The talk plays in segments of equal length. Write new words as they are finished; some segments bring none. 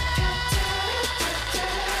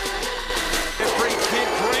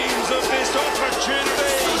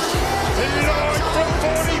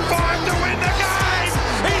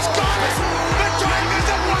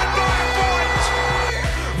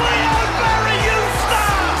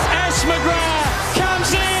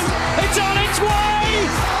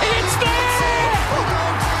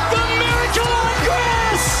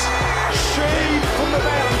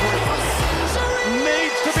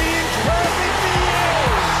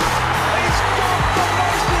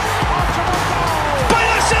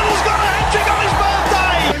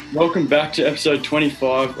Welcome back to episode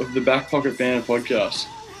 25 of the Back Pocket Banner podcast.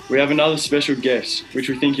 We have another special guest, which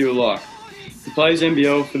we think you will like. He plays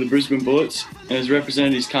NBL for the Brisbane Bullets and has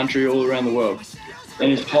represented his country all around the world,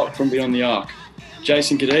 and is hot from beyond the arc.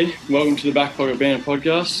 Jason Cadee, welcome to the Back Pocket Banner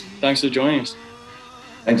podcast. Thanks for joining us.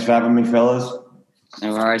 Thanks for having me, fellas.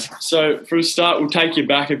 No worries. So, for a start, we'll take you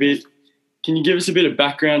back a bit. Can you give us a bit of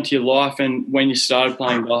background to your life and when you started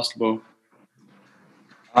playing basketball?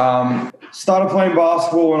 Started playing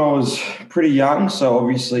basketball when I was pretty young. So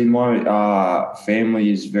obviously my family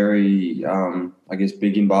is very,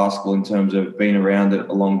 big in basketball in terms of being around it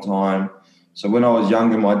a long time. So when I was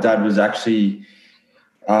younger, my dad was actually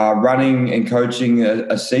running and coaching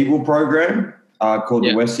a Seagull program called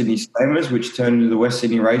the West Sydney Slamers, which turned into the West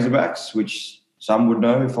Sydney Razorbacks, which some would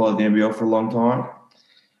know who followed the NBL for a long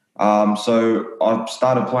time. So I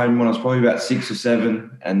started playing when I was probably about 6 or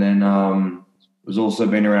 7, and then was also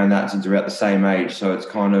been around that since about the same age. So it's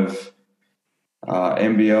kind of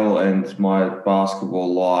NBL and my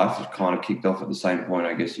basketball life kind of kicked off at the same point,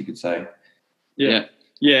 I guess you could say. Yeah,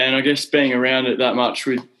 and I guess being around it that much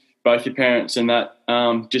with both your parents and that,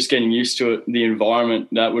 just getting used to it, the environment,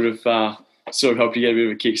 that would have sort of helped you get a bit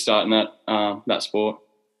of a kickstart in that sport.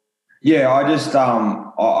 Yeah, I just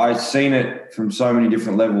I've seen it from so many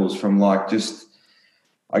different levels, from like just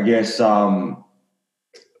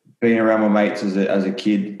being around my mates as a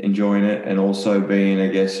kid, enjoying it, and also being, I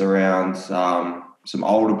guess, around some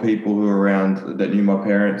older people who were around that knew my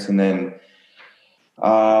parents, and then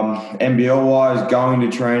NBL-wise, going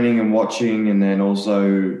to training and watching, and then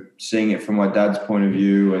also seeing it from my dad's point of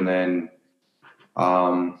view, and then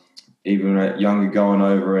even at younger going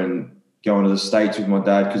over and going to the States with my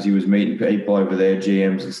dad because he was meeting people over there,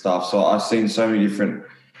 GMs and stuff. So I've seen so many different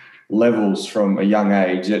levels from a young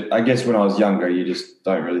age. I guess when I was younger, you just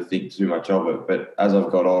don't really think too much of it. But as I've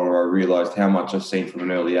got older, I realised how much I've seen from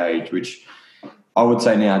an early age, which I would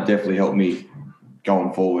say now definitely helped me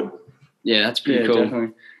going forward. Yeah, that's pretty cool.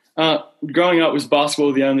 Definitely. Growing up, was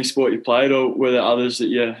basketball the only sport you played, or were there others that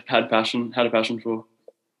you had a passion for?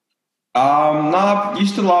 No, I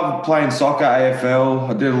used to love playing soccer, AFL.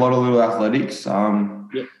 I did a lot of little athletics.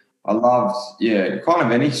 I loved, kind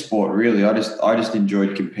of any sport really. I just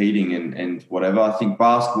enjoyed competing and whatever. I think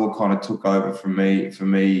basketball kind of took over for me.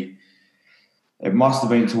 It must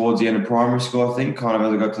have been towards the end of primary school, I think, kind of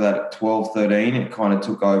as I got to that 12, 13, it kind of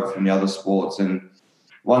took over from the other sports. And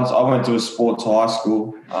once I went to a sports high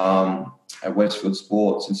school at Westfield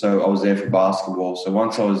Sports, and so I was there for basketball. So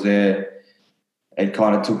once I was there, it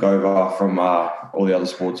kind of took over from all the other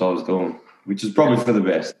sports I was doing, which is probably for the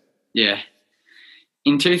best. Yeah.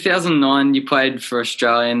 In 2009, you played for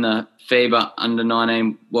Australia in the FIBA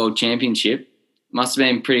Under-19 World Championship. Must have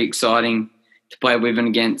been pretty exciting to play with and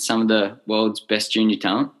against some of the world's best junior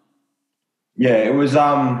talent. Yeah, it was,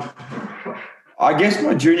 I guess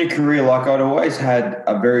my junior career, like I'd always had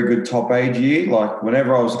a very good top age year. Like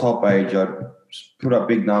whenever I was top age, I'd put up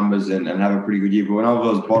big numbers and have a pretty good year. But when I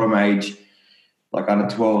was bottom age, like under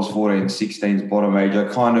 12s, 14s, 16s bottom age,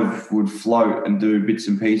 I kind of would float and do bits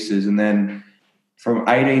and pieces. And then from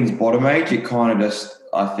 18's bottom age, it kind of just,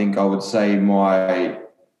 I think I would say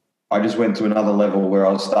I just went to another level where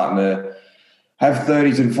I was starting to have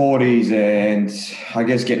 30s and 40s and I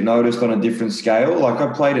guess get noticed on a different scale. Like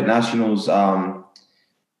I played at Nationals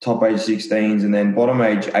top age 16s and then bottom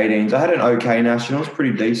age 18s. I had an okay Nationals,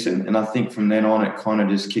 pretty decent. And I think from then on it kind of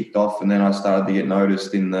just kicked off, and then I started to get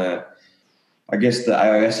noticed in the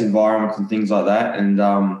AIS environment and things like that. And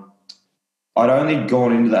I'd only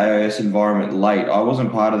gone into the AIS environment late. I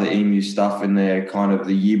wasn't part of the EMU stuff in there kind of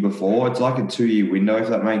the year before. It's like a 2-year window, if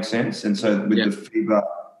that makes sense. And so with the FIBA,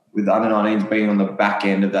 with the under-19s being on the back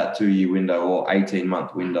end of that 2-year window or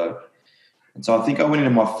 18-month window. And so I think I went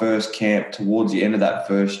into my first camp towards the end of that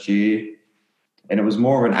first year, and it was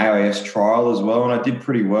more of an AIS trial as well, and I did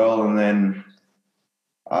pretty well. And then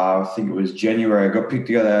I think it was January, I got picked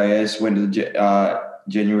to go to AIS, went to the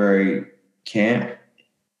January camp.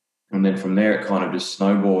 And then from there, it kind of just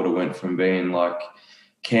snowballed. It went from being like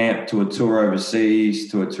camp to a tour overseas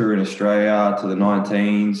to a tour in Australia to the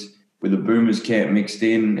 19s with a Boomers camp mixed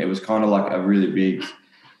in. It was kind of like a really big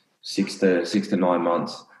 6 to 9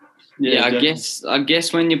 months. Yeah, I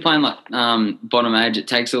guess when you're playing like bottom age, it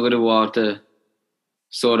takes a little while to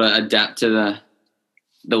sort of adapt to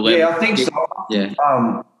the level. Yeah, I think so. Yeah.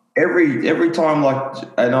 Every time, like,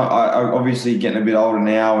 and I obviously getting a bit older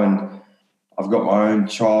now, and I've got my own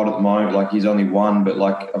child at the moment. Like he's only 1, but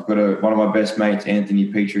like I've got one of my best mates, Anthony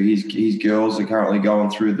Petrie. His girls are currently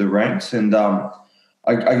going through the ranks, and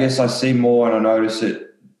I guess I see more, and I notice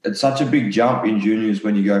it's such a big jump in juniors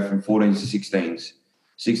when you go from 14s to 16s.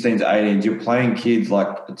 16 to 18s, you're playing kids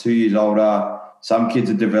like 2 years older. Some kids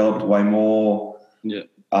have developed way more. Yeah.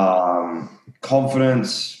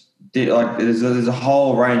 Confidence. Like there's a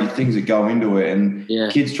whole range of things that go into it, and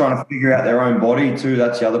kids trying to figure out their own body too.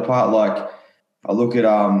 That's the other part. Like I look at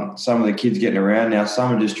some of the kids getting around now.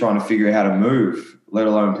 Some are just trying to figure out how to move, let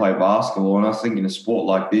alone play basketball. And I think in a sport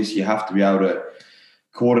like this, you have to be able to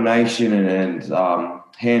coordination and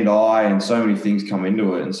hand-eye, and so many things come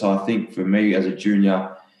into it. And so I think for me as a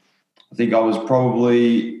junior, I think I was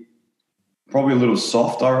probably a little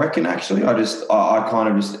soft, I reckon, actually. I kind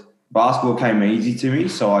of just, basketball came easy to me,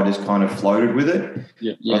 so I just kind of floated with it.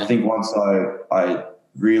 Yeah. I think once I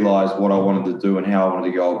realised what I wanted to do and how I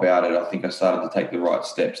wanted to go about it, I think I started to take the right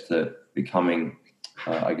steps to becoming,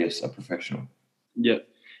 I guess, a professional. Yeah.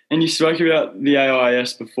 And you spoke about the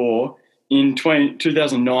AIS before. In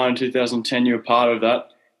 2009 and 2010, you were part of that.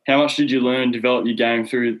 How much did you learn, develop your game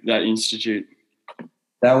through that institute?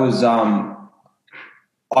 That was, I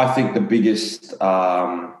think, the biggest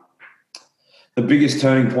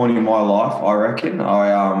turning point in my life, I reckon.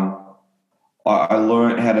 I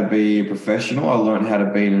learned how to be a professional. I learned how to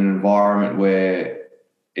be in an environment where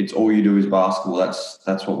it's all you do is basketball.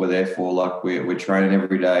 That's what we're there for. Like we're training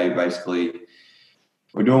every day, basically.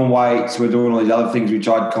 We're doing weights. We're doing all these other things, which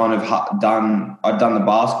I'd kind of done. I'd done the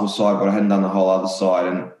basketball side, but I hadn't done the whole other side.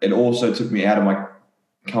 And it also took me out of my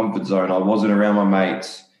comfort zone. I wasn't around my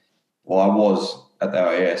mates. Well, I was at the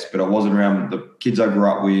AIS, but I wasn't around the kids I grew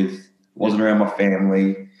up with. Wasn't around my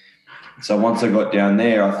family. So once I got down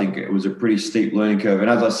there, I think it was a pretty steep learning curve. And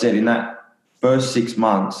as I said, in that first 6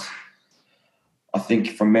 months, I think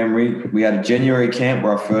from memory, we had a January camp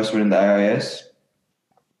where I first went into AIS.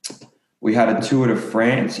 We had a tour to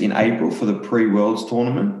France in April for the pre-Worlds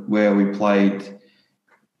tournament where we played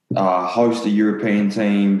a host of European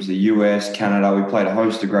teams, the US, Canada. We played a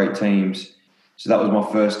host of great teams. So that was my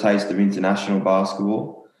first taste of international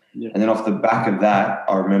basketball. Yeah. And then off the back of that,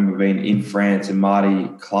 I remember being in France and Marty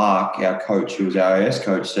Clark, our coach, who was our AIS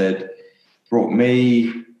coach, brought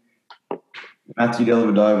me, Matthew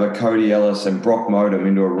Dellavedova, Cody Ellis and Brock Modem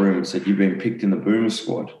into a room and said, "You've been picked in the Boomer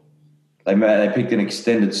squad." They picked an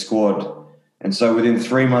extended squad. And so within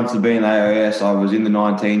 3 months of being in the AIS, I was in the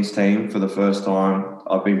 19s team for the first time.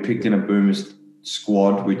 I've been picked in a Boomers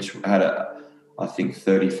squad, which had, I think,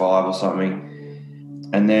 35 or something.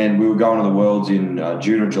 And then we were going to the Worlds in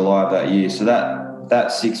June or July of that year. So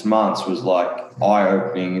that 6 months was like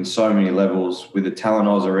eye-opening in so many levels with the talent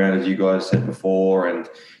I was around, as you guys said before, and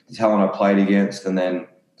the talent I played against. And then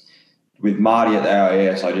with Marty at the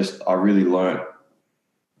AIS, I really learnt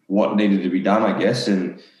what needed to be done, I guess.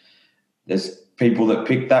 And there's people that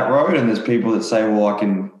pick that road and there's people that say, well, I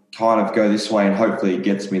can kind of go this way and hopefully it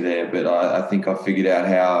gets me there. But I think I figured out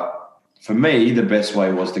how, for me, the best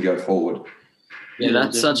way was to go forward. Yeah,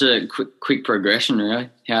 that's such a quick progression,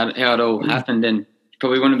 right? How it all happened, and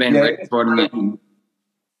probably wouldn't have been ready for it.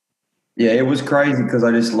 Yeah, it was crazy because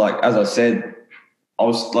I just, like, as I said, I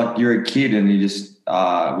was like, you're a kid and you just,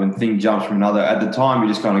 when thing jumps from another, at the time, you're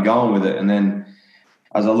just kind of going with it. And then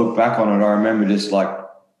as I look back on it, I remember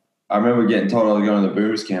getting told I was going to the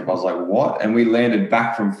Boomers camp. I was like, what? And we landed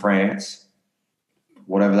back from France,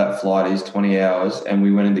 whatever that flight is, 20 hours, and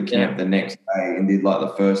we went into camp the next day and did like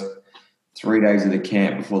the first 3 days of the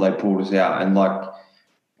camp before they pulled us out. And like,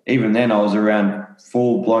 even then I was around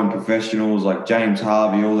full-blown professionals like James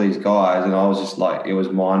Harvey, all these guys, and I was just like, it was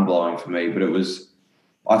mind-blowing for me. But it was,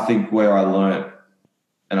 I think, where I learned,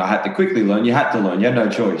 and I had to quickly learn. You had to learn. You had no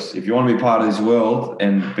choice. If you want to be part of this world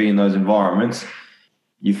and be in those environments,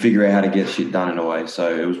 you figure out how to get shit done in a way. So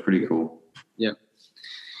it was pretty cool. Yeah.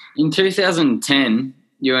 In 2010,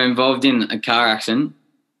 you were involved in a car accident.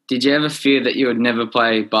 Did you ever fear that you would never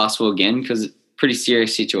play basketball again? Because it's a pretty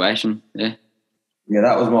serious situation there. Yeah,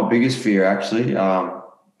 that was my biggest fear, actually. For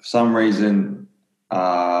some reason,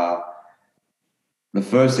 the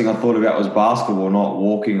first thing I thought about was basketball, not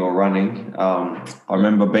walking or running. I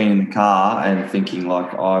remember being in the car and thinking,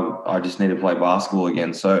 like, I just need to play basketball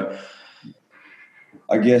again. So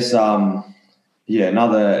I guess, another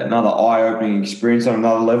eye-opening experience on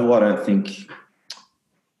another level. I don't think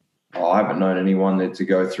I haven't known anyone that to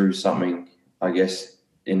go through something, I guess,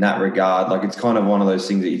 in that regard. Like, it's kind of one of those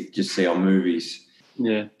things that you just see on movies.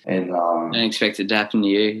 Yeah. And don't expect it to happen to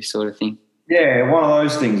you, sort of thing. Yeah, one of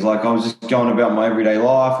those things. Like, I was just going about my everyday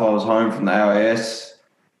life. I was home from the AIS.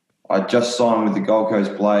 I just signed with the Gold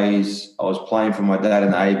Coast Blaze. I was playing for my dad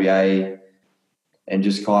in the ABA and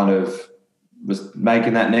just kind of was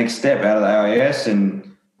making that next step out of the AIS,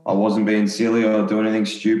 and I wasn't being silly or doing anything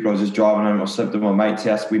stupid. I was just driving home. I slept at my mate's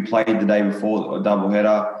house. We played the day before a doubleheader.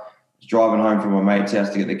 I was driving home from my mate's house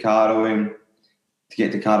to get the car to him. to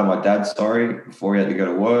get the car to my dad, before he had to go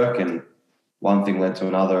to work, and one thing led to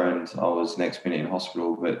another, and I was next minute in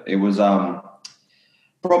hospital. But it was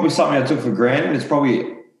probably something I took for granted. It's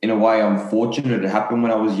probably, in a way, I'm fortunate it happened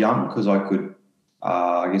when I was young, because I could,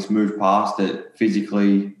 I guess, move past it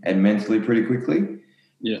physically and mentally pretty quickly.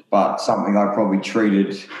 Yeah. But something I probably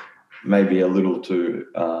treated maybe a little too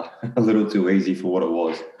easy for what it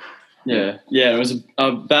was. Yeah. It was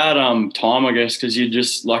a bad time, I guess, because you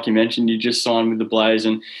just, like you mentioned, you just signed with the Blaze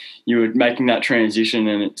and you were making that transition,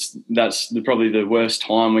 and that's probably the worst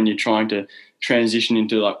time when you're trying to transition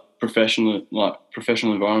into professional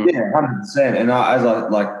environment. Yeah, 100%. And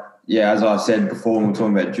as I said before when we were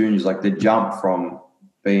talking about juniors, like the jump from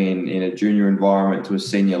being in a junior environment to a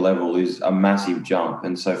senior level is a massive jump.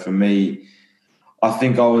 And so for me, I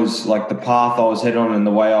think I was like the path I was headed on and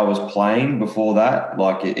the way I was playing before that,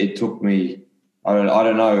 like it took me, I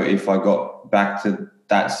don't know if I got back to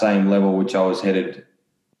that same level which I was headed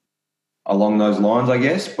along those lines, I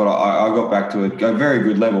guess, but I got back to a very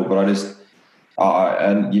good level, but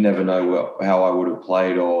and you never know how I would have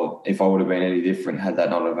played or if I would have been any different had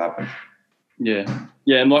that not have happened. Yeah.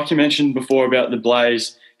 And like you mentioned before about the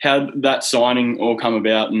Blaze, how did that signing all come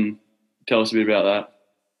about, and tell us a bit about that?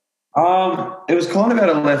 It was kind of out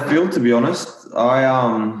of left field, to be honest.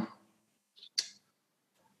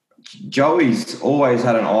 Joey's always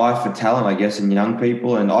had an eye for talent, I guess, in young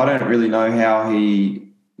people, and I don't really know how he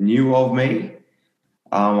knew of me.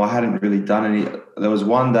 I hadn't really done any. There was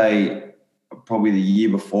one day, probably the year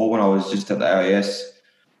before, when I was just at the AIS.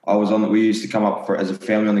 We used to come up as a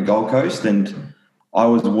family on the Gold Coast, and I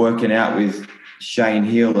was working out with Shane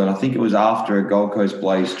Hill, and I think it was after a Gold Coast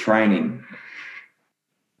Blaze training.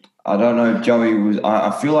 I don't know if Joey was.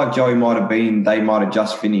 I feel like Joey they might have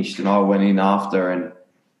just finished, and I went in after, and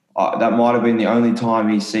that might have been the only time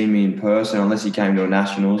he's seen me in person, unless he came to a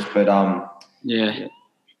nationals. But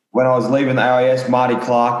when I was leaving the AIS, Marty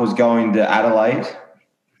Clark was going to Adelaide,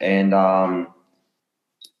 and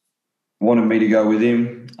wanted me to go with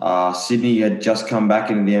him. Sydney had just come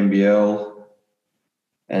back into the NBL,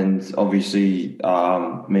 and obviously,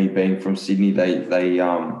 me being from Sydney, they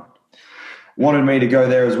wanted me to go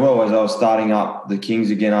there as well, as I was starting up the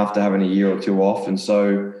Kings again after having a year or two off. And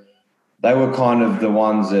so they were kind of the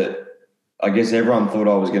ones that I guess everyone thought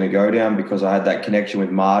I was going to go down, because I had that connection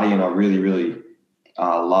with Marty, and I really, really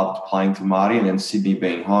loved playing for Marty, and then Sydney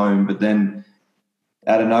being home. But then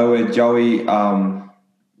out of nowhere, Joey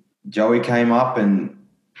came up, and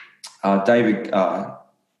David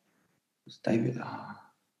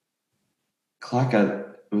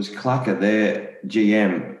Clacker, their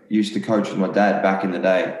GM, used to coach with my dad back in the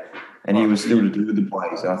day, and he was still to do with the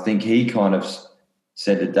Blaze. And I think he kind of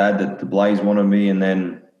said to Dad that the Blaze wanted me, and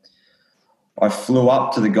then I flew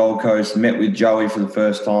up to the Gold Coast, met with Joey for the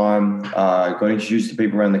first time, got introduced to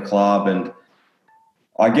people around the club, and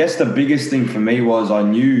I guess the biggest thing for me was I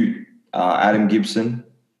knew Adam Gibson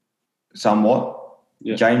somewhat.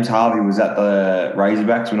 Yeah. James Harvey was at the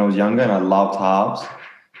Razorbacks when I was younger, and I loved halves.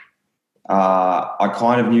 I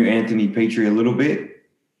kind of knew Anthony Petrie a little bit,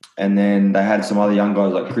 and then they had some other young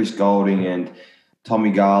guys like Chris Golding and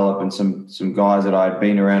Tommy Garlop and some guys that I had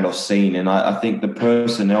been around or seen. And I think the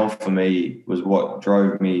personnel for me was what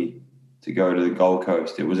drove me to go to the Gold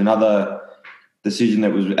Coast. It was another decision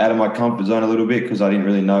that was out of my comfort zone a little bit, because I didn't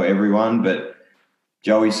really know everyone, but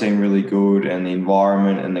Joey seemed really good, and the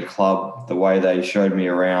environment and the club, the way they showed me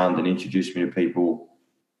around and introduced me to people,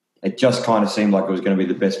 it just kind of seemed like it was going to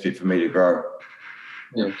be the best fit for me to grow.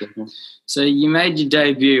 Yeah, definitely. So you made your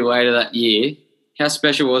debut later that year. How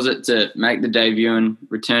special was it to make the debut and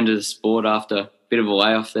return to the sport after a bit of a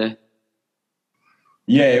layoff there?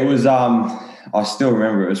 Yeah, it was. I still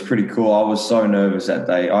remember it was pretty cool. I was so nervous that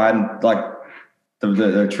day. I hadn't, like,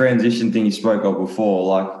 the transition thing you spoke of before.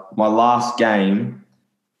 Like, my last game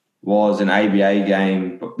was an ABA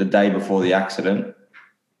game the day before the accident,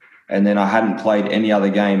 and then I hadn't played any other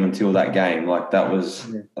game until that game. Like, that was,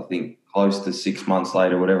 I think, close to 6 months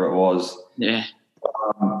later, whatever it was. Yeah.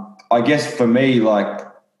 I guess for me, like,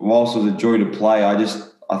 whilst it was a joy to play, I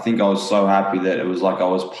think I was so happy that it was like I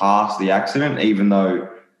was past the accident, even though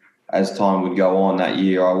as time would go on that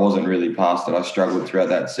year, I wasn't really past it. I struggled throughout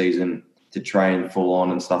that season to train full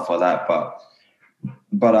on and stuff like that. But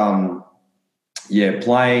yeah,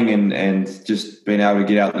 playing and just being able to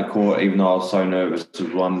get out in the court, even though I was so nervous,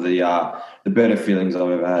 was one of the better feelings I've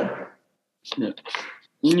ever had. Yeah.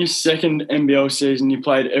 In your second NBL season, you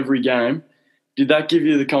played every game. Did that give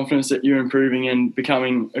you the confidence that you're improving and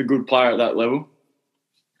becoming a good player at that level?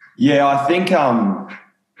 Yeah, I think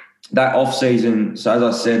that off season. So as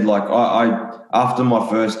I said, like I after my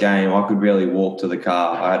first game, I could barely walk to the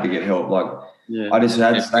car. I had to get help. Like Yeah. I just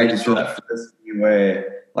had stages for that first year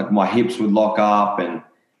where like my hips would lock up, and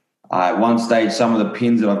at one stage some of the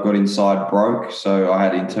pins that I've got inside broke, so I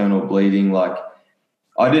had internal bleeding. Like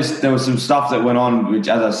there was some stuff that went on, which,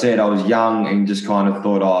 as I said, I was young and just kind of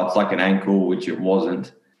thought, oh, it's like an ankle, which it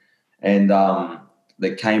wasn't, and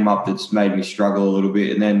that came up that's made me struggle a little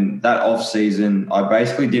bit. And then that off season, I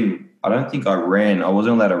don't think I ran. I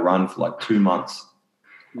wasn't allowed to run for like 2 months.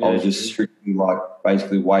 Yeah. I was just strictly like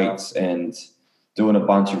basically weights and doing a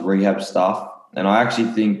bunch of rehab stuff. And I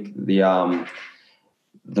actually think the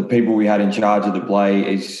people we had in charge of the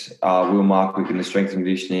play is Will Markwick in the strength and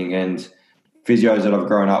conditioning, and physios that I've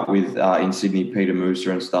grown up with in Sydney, Peter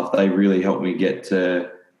Mooser and stuff. They really helped me get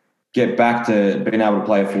back to being able to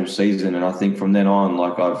play a full season. And I think from then on,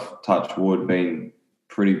 like, I've, touched wood, been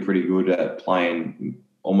pretty good at playing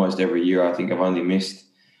almost every year. I think I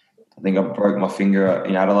broke my finger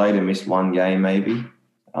in Adelaide and missed one game maybe.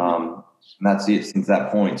 And that's it since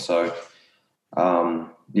that point. So,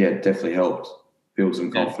 it definitely helped build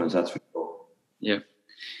some confidence, that's for sure. Yeah.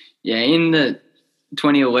 Yeah, in the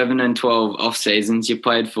 2011 and 12 off seasons, you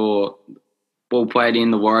played in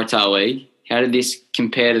the Waratah League. How did this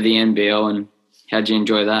compare to the NBL, and how did you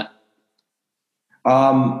enjoy that?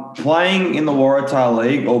 Playing in the Waratah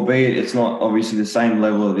League, albeit it's not obviously the same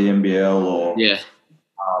level of the NBL or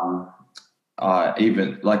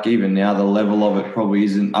even now the level of it probably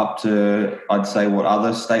isn't up to, I'd say, what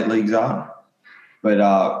other state leagues are. But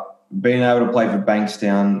being able to play for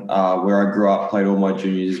Bankstown, where I grew up, played all my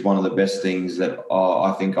juniors, is one of the best things that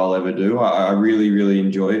I think I'll ever do. I really, really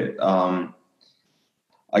enjoy it.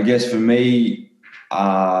 I guess for me,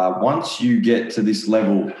 once you get to this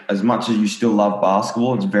level, as much as you still love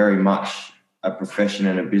basketball, it's very much a profession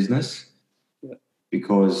and a business,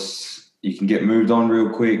 because you can get moved on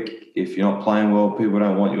real quick. If you're not playing well, people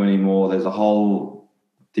don't want you anymore. There's a whole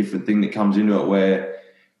different thing that comes into it, where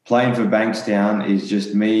playing for Bankstown is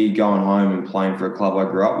just me going home and playing for a club I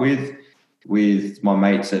grew up with my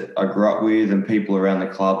mates that I grew up with and people around the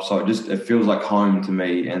club. So it feels like home to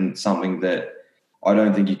me, and something that I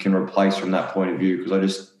don't think you can replace from that point of view,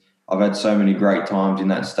 because I've had so many great times in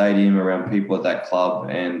that stadium around people at that club.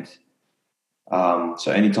 And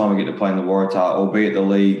so anytime I get to play in the Waratah, albeit the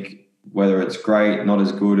league, whether it's great, not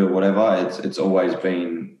as good or whatever, it's always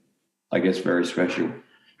been, I guess, very special.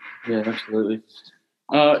 Yeah, absolutely.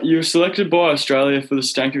 You were selected by Australia for the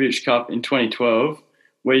Stankovic Cup in 2012,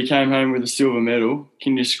 where you came home with a silver medal.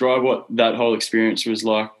 Can you describe what that whole experience was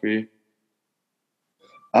like for you?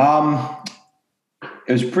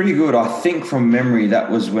 It was pretty good. I think from memory, that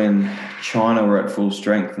was when China were at full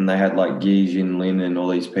strength and they had like Yi Jinlin and all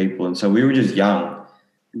these people. And so we were just young.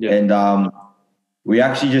 Yeah. And we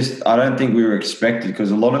actually I don't think we were expected,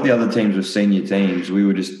 because a lot of the other teams were senior teams. We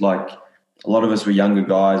were just like, a lot of us were younger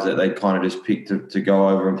guys that they kind of just picked to go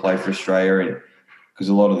over and play for Australia, and because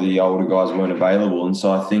a lot of the older guys weren't available. And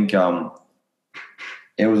so I think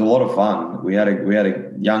it was a lot of fun. We had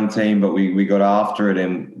a young team, but we got after it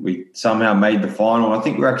and we somehow made the final. I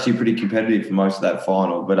think we're actually pretty competitive for most of that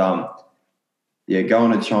final. But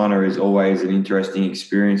going to China is always an interesting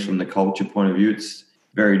experience from the culture point of view. It's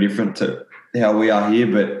very different to how we are here,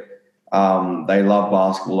 but they love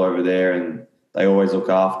basketball over there, and they always look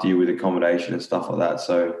after you with accommodation and stuff like that.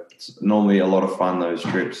 So it's normally a lot of fun, those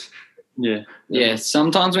trips. Yeah. Yeah,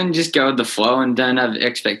 sometimes when you just go with the flow and don't have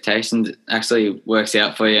expectations, it actually works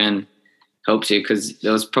out for you and helps you, because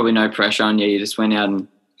there was probably no pressure on you. You just went out and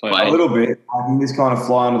played. A little bit. I can just kind of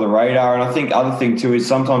fly under the radar. And I think other thing too is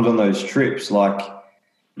sometimes on those trips, like,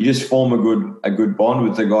 you just form a good bond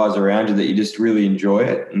with the guys around you that you just really enjoy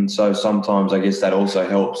it. And so sometimes I guess that also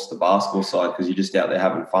helps the basketball side, because you're just out there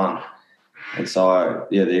having fun. And so,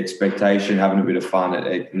 the expectation, having a bit of fun,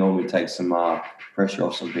 it normally takes some pressure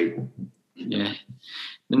off some people. Yeah.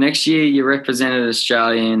 The next year you represented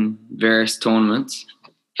Australia in various tournaments.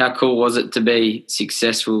 How cool was it to be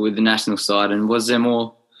successful with the national side? And was there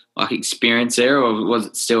more like experience there, or was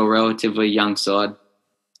it still a relatively young side?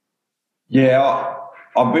 Yeah,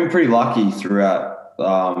 I've been pretty lucky throughout.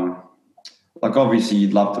 Like, obviously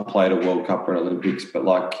you'd love to play at a World Cup or an Olympics, but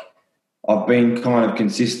like, I've been kind of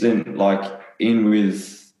consistent, like, in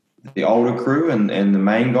with the older crew and the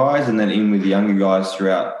main guys, and then in with the younger guys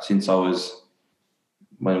throughout since I was,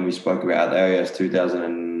 when we spoke about the AOS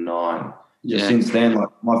 2009. Yeah. Since then, like,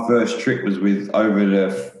 my first trip was over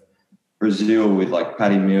to Brazil with like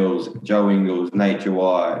Paddy Mills, Joe Ingles, Nate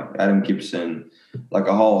Jawai, Adam Gibson, like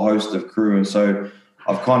a whole host of crew. And so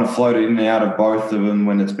I've kind of floated in and out of both of them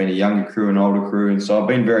when it's been a younger crew and older crew. And so I've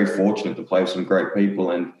been very fortunate to play with some great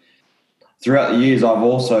people. And throughout the years, I've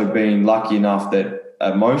also been lucky enough that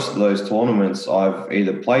at most of those tournaments, I've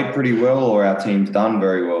either played pretty well or our team's done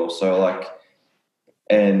very well. So like,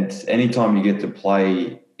 and anytime you get to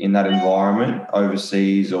play in that environment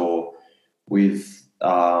overseas or with,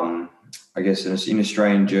 I guess in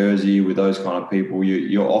Australian jersey with those kind of people,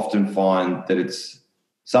 you'll often find that it's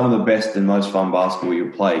some of the best and most fun basketball you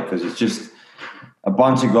play because it's just a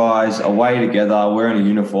bunch of guys away together wearing a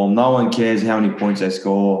uniform. No one cares how many points they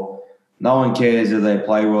score. No one cares if they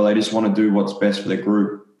play well. They just want to do what's best for the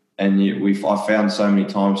group. And I found so many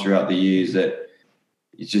times throughout the years that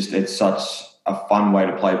it's such a fun way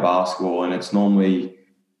to play basketball. And it's normally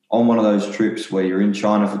on one of those trips where you're in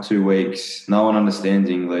China for 2 weeks, no one understands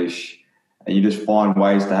English, and you just find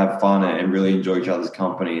ways to have fun and really enjoy each other's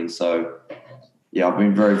company. And so, yeah, I've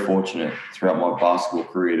been very fortunate throughout my basketball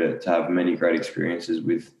career to have many great experiences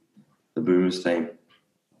with the Boomers team.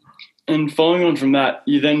 And following on from that,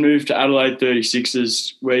 you then moved to Adelaide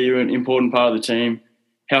 36ers, where you were an important part of the team.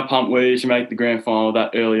 How pumped were you to make the grand final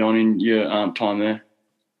that early on in your time there?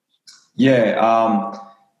 Yeah,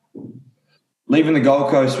 leaving the Gold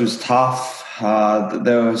Coast was tough.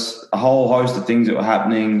 There was a whole host of things that were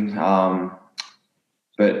happening,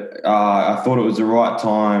 but I thought it was the right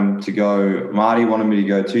time to go. Marty wanted me to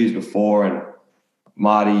go 2 years before, and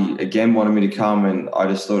Marty again wanted me to come, and I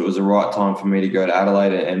just thought it was the right time for me to go to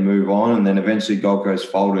Adelaide and move on. And then eventually Gold Coast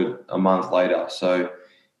folded a month later, so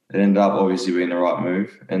it ended up obviously being the right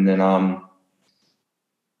move. And then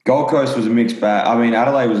Gold Coast was a mixed bag. I mean,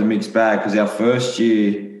 Adelaide was a mixed bag because our first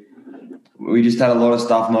year we just had a lot of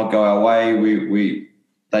stuff not go our way.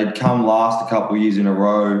 They'd come last a couple of years in a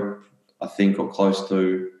row, I think, or close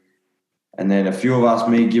to. And then a few of us,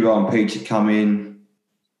 me, Gibbo and Peach, had come in.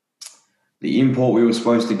 The import we were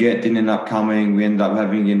supposed to get didn't end up coming. We ended up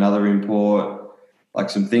having another import. Like,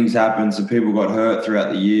 some things happened. Some people got hurt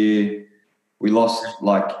throughout the year. We lost,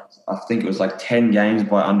 I think it was 10 games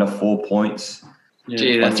by under 4 points. Yeah.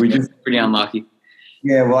 Gee, that's pretty unlucky.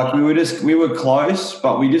 Yeah, we were close,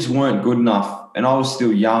 but we just weren't good enough. And I was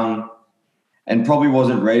still young and probably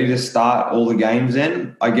wasn't ready to start all the games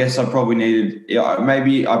then. I guess I probably needed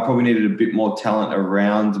a bit more talent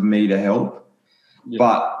around me to help. Yeah.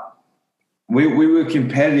 But we were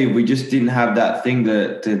competitive. We just didn't have that thing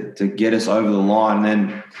to get us over the line. And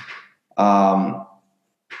then,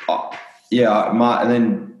 and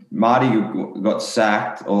then Marty got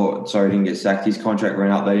sacked, didn't get sacked. His contract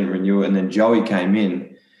ran up. They didn't renew it. And then Joey came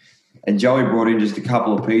in. And Joey brought in just a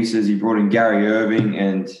couple of pieces. He brought in Gary Irving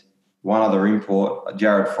and one other import,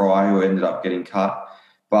 Jared Fry, who ended up getting cut.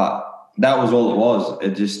 But that was all it was.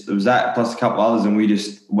 It was that plus a couple others, and we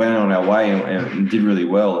just went on our way and did really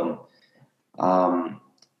well. And,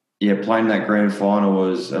 playing that grand final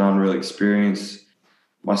was an unreal experience.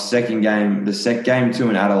 My second game, game 2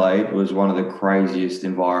 in Adelaide, was one of the craziest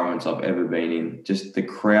environments I've ever been in. Just the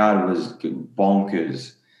crowd was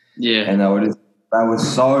bonkers. Yeah. And they were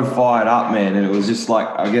so fired up, man. And it was just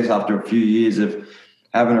I guess after a few years of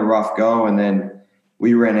having a rough go, and then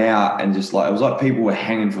we ran out and just it was like people were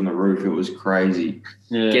hanging from the roof. It was crazy.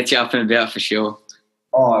 Yeah. Gets you up and about for sure.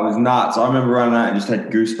 Oh, it was nuts. I remember running out and just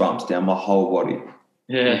had goosebumps down my whole body.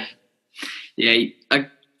 Yeah. Yeah. A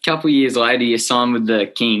couple of years later, you signed with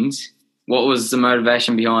the Kings. What was the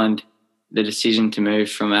motivation behind the decision to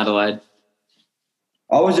move from Adelaide?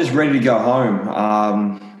 I was just ready to go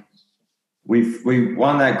home. We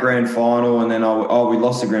won that grand final, and then we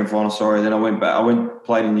lost the grand final. Sorry. Then I went back.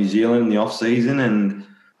 Played in New Zealand in the off season, and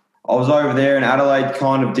I was over there. And Adelaide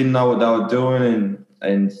kind of didn't know what they were doing,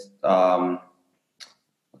 and I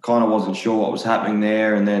kind of wasn't sure what was happening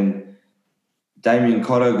there. And then Damien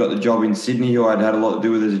Cotter got the job in Sydney, who I'd had a lot to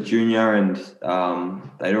do with as a junior, and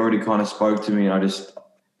they'd already kind of spoke to me, and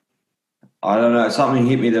I don't know, something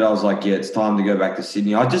hit me that I was like, yeah, it's time to go back to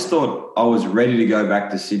Sydney. I just thought I was ready to go back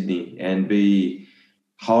to Sydney and be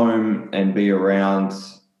home and be around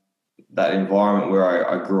that environment where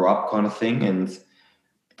I grew up kind of thing. And,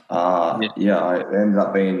 I ended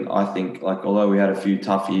up being, I think, although we had a few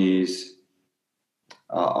tough years,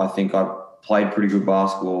 I think I played pretty good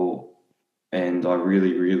basketball, and I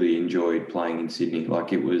really, really enjoyed playing in Sydney.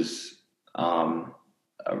 It was a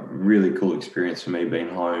really cool experience for me being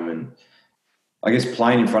home, and I guess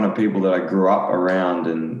playing in front of people that I grew up around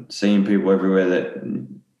and seeing people everywhere that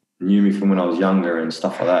knew me from when I was younger and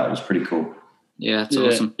stuff like that. It was pretty cool. Yeah, that's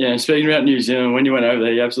awesome. Yeah, and speaking about New Zealand, when you went over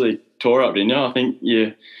there, you absolutely tore up, didn't you? I think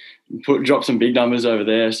you dropped some big numbers over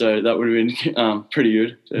there, so that would have been pretty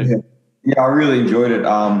good. So. Yeah, I really enjoyed it.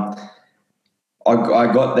 I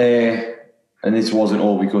got there, and this wasn't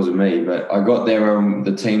all because of me, but I got there when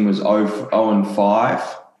the team was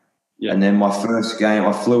 0-5. Yeah. And then my first game,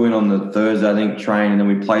 I flew in on the Thursday, I think, train, and then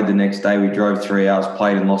we played the next day. We drove 3 hours,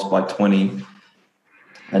 played and lost by 20.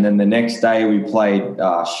 And then the next day we played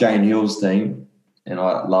Shane Hill's team, and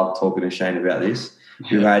I love talking to Shane about this.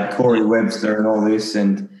 We had Corey Webster and all this,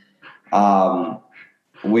 and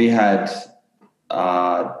we had,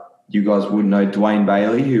 you guys would know, Dwayne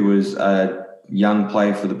Bailey, who was a young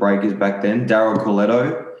player for the Breakers back then, Daryl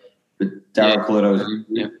Coletto. But Daryl Coletto was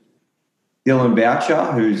Dylan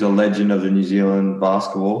Boucher, who's a legend of the New Zealand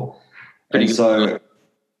basketball. But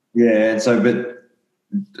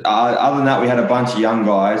other than that, we had a bunch of young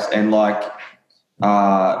guys, and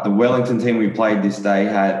the Wellington team we played this day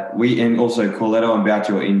and also Coletto and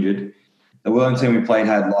Boucher were injured. The Wellington team we played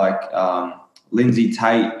had Lindsay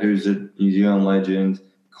Tate, who's a New Zealand legend,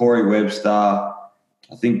 Corey Webster, I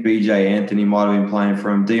think BJ Anthony might have been playing for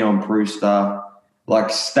him, Dion Brewster,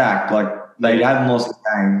 stacked, they hadn't lost a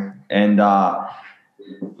game, and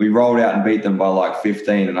we rolled out and beat them by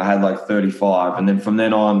 15, and I had 35, and then from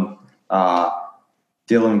then on,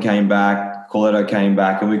 Dylan came back, Coletto came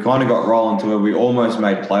back, and we kind of got rolling to where we almost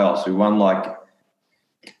made playoffs. We won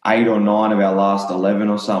 8 or 9 of our last 11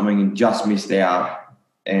 or something and just missed out.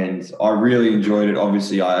 And I really enjoyed it.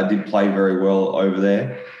 Obviously, I did play very well over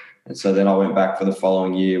there. And so then I went back for the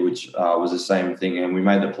following year, which was the same thing. And we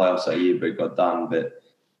made the playoffs that year, but it got done. But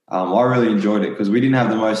I really enjoyed it because we didn't have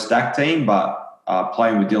the most stacked team, but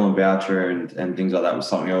playing with Dylan Boucher and things like that was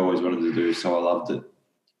something I always wanted to do. So I loved it.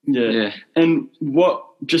 Yeah. And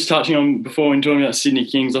just touching on before when talking about Sydney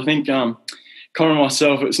Kings, I think Connor and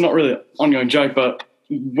myself, it's not really an ongoing joke, but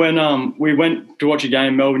when we went to watch a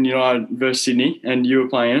game, Melbourne United versus Sydney, and you were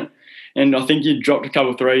playing it, and I think you dropped a couple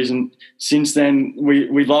of threes, and since then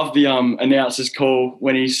we love the announcer's call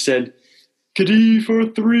when he said, "Kadee for a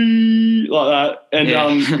 3," like that.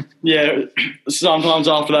 And sometimes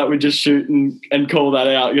after that we just shoot and call that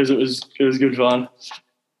out because it was good fun.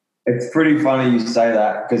 It's pretty funny you say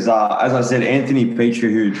that because, as I said, Anthony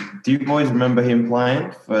Petrie, do you boys remember him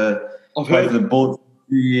playing for the Bullets for a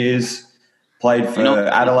few years, played for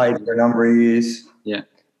Adelaide for a number of years. Yeah.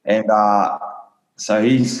 And so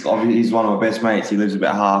he's one of my best mates. He lives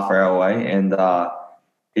about half an hour away, and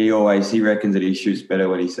he reckons that he shoots better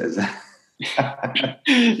when he says that. I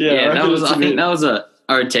think that was a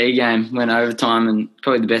OT game, went overtime, and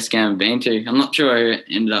probably the best game I've been to. I'm not sure who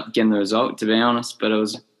ended up getting the result, to be honest, but it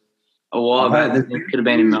was a while back. It could have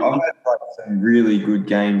been in Melbourne. I've had some really good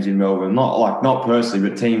games in Melbourne, not personally,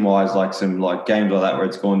 but team wise, some games like that where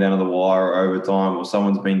it's gone down to the wire or overtime or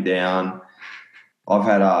someone's been down. I've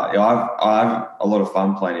had I have a lot of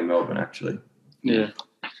fun playing in Melbourne, actually. Yeah.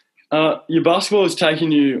 Your basketball has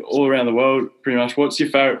taken you all around the world, pretty much. What's your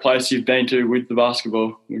favourite place you've been to with the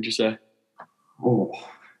basketball, would you say? Oh,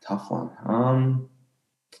 tough one.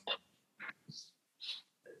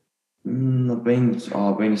 I've been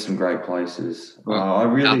to some great places. I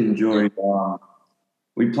really enjoyed.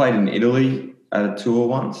 We played in Italy at a tour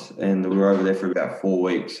once, and we were over there for about 4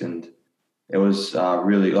 weeks, and it was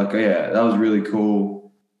really that was really cool.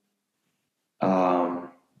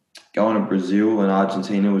 Going to Brazil and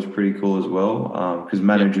Argentina was pretty cool as well because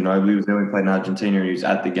Manu Ginobili was there. We played in Argentina, and he was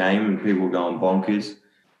at the game, and people were going bonkers.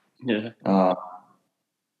 Yeah.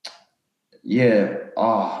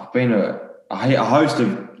 I've been a host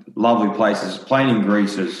of lovely places. Playing in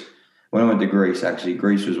Greece when I went to Greece. Actually,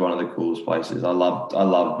 Greece was one of the coolest places. I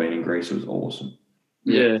loved being in Greece. It was awesome.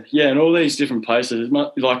 Yeah, and all these different places.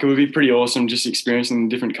 It would be pretty awesome just experiencing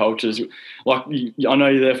different cultures. I know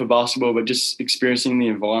you're there for basketball, but just experiencing the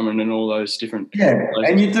environment and all those different places.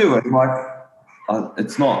 And you do it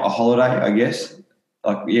it's not a holiday, I guess.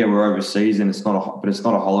 We're overseas, and it's not a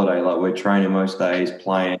holiday. We're training most days,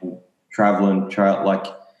 playing, traveling.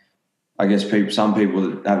 I guess some people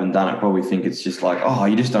that haven't done it probably think it's just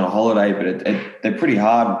you're just on a holiday, but they're pretty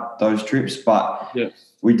hard, those trips. But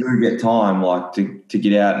we do get time to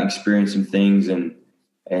get out and experience some things, and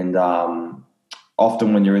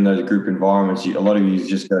often when you're in those group environments, a lot of you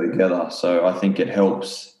just go together. So I think it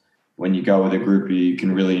helps when you go with a group, you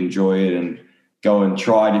can really enjoy it and go and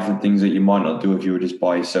try different things that you might not do if you were just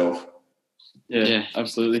by yourself. Yeah,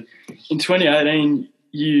 absolutely. In 2018,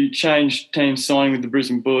 you changed teams, signing with the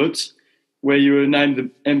Brisbane Bullets, where you were named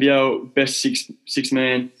the NBL Best Six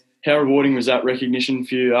Man. How rewarding was that recognition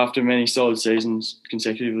for you after many solid seasons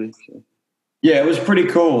consecutively? Yeah, it was pretty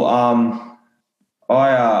cool. I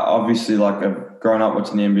obviously I've grown up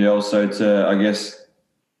watching the NBL, so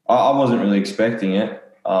I wasn't really expecting it.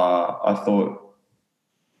 I thought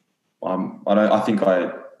I think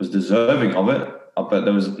I was deserving of it, but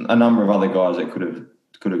there was a number of other guys that could have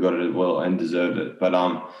got it as well and deserved it. But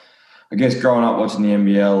I guess growing up watching the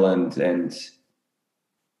NBL and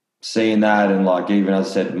seeing that, and like even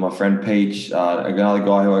as I said, my friend Peach, another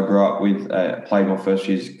guy who I grew up with, played my first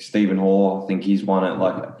years, Stephen Hoare. I think he's won it.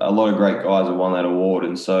 Like a lot of great guys have won that award,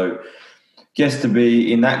 and so guess to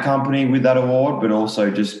be in that company with that award, but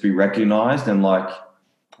also just be recognised. And like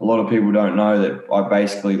a lot of people don't know that I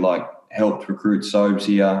basically like helped recruit Sobes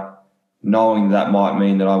here, knowing that might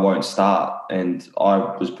mean that I won't start, and I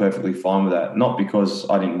was perfectly fine with that. Not because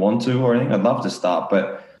I didn't want to or anything. I'd love to start,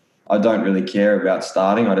 but I don't really care about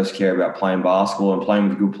starting. I just care about playing basketball and playing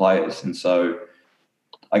with good players. And so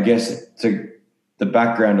I guess to the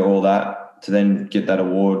background to all that, to then get that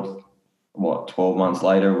award, 12 months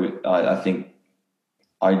later, I think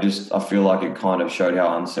I feel like it kind of showed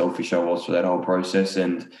how unselfish I was for that whole process.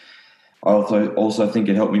 And I also think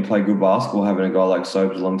it helped me play good basketball, having a guy like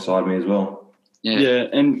Sobes alongside me as well.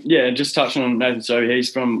 And just touching on Nathan Sobey,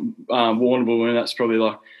 he's from Warrnambool, and that's probably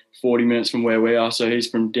like 40 minutes from where we are, so he's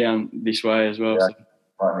from down this way as well. Yeah, so.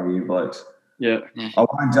 Right near you blokes. Yeah. I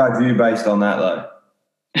won't judge you based on that though.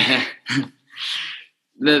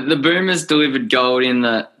 The Boomers delivered gold in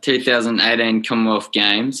the 2018 Commonwealth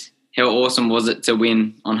Games. How awesome was it to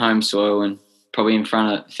win on home soil and probably in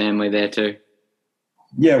front of family there too?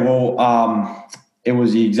 Yeah, well, it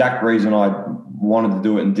was the exact reason I wanted to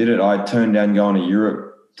do it and did it. I turned down going to Europe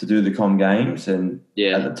to do the Com Games, and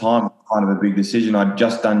at the time, kind of a big decision. I'd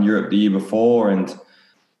just done Europe the year before, and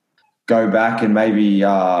go back and maybe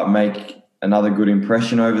make another good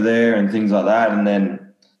impression over there and things like that. And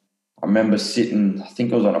then I remember sitting, I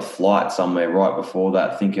think I was on a flight somewhere right before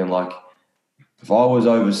that, thinking like, if I was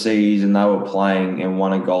overseas and they were playing and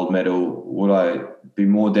won a gold medal, would I be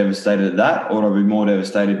more devastated at that, or would I be more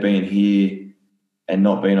devastated being here and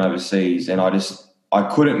not being overseas? And I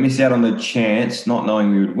couldn't miss out on the chance, not knowing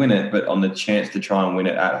we would win it, but on the chance to try and win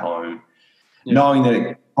it at home, knowing that it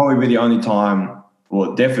would probably be the only time,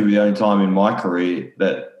 well, definitely be the only time in my career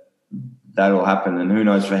that'll happen. And who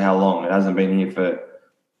knows for how long. It hasn't been here for,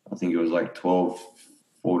 I think it was like 12,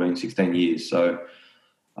 14, 16 years. So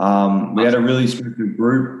we had a really special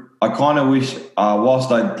group. I kind of wish,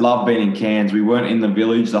 whilst I love being in Cairns, we weren't in the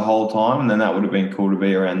village the whole time, and then that would have been cool to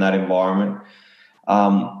be around that environment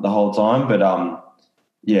the whole time. But,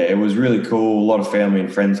 it was really cool. A lot of family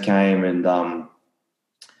and friends came, and to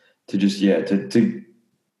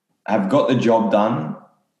have got the job done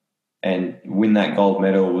and win that gold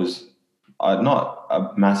medal was not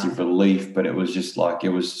a massive relief, but it was just like, it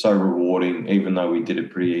was so rewarding, even though we did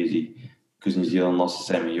it pretty easy because New Zealand lost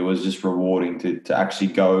the semi. It was just rewarding to actually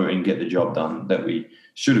go and get the job done that we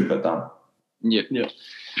should have got done. Yeah.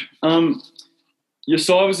 Your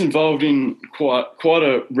side was involved in quite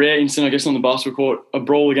a rare incident, I guess, on the basketball court, a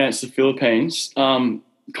brawl against the Philippines. Connor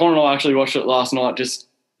and I actually watched it last night. Just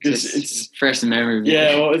it's fresh in memory.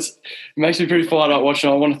 Yeah, well, it makes me pretty fired up watching.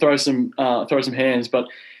 I want to throw some hands, but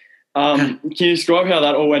can you describe how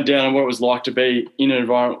that all went down and what it was like to be in an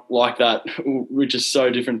environment like that, which is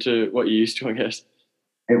so different to what you're used to, I guess?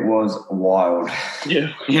 It was wild.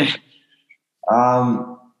 Yeah. I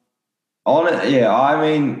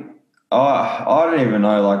mean, I don't even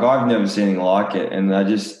know. Like, I've never seen anything like it, and I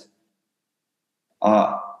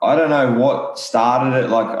don't know what started it.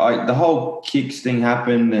 Like, the whole kicks thing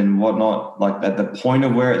happened and whatnot, like at the point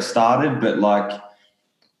of where it started, but like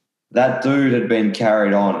that dude had been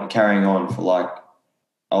carrying on for like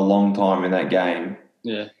a long time in that game.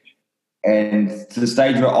 Yeah. And to the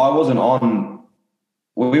stage where I wasn't on,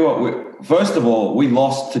 first of all, we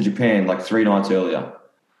lost to Japan like 3 nights earlier.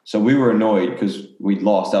 So we were annoyed because we'd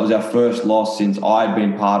lost. That was our first loss since I'd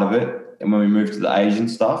been part of it. And when we moved to the Asian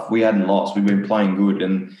stuff, we hadn't lost. We'd been playing good.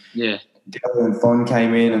 And Dylan and Thon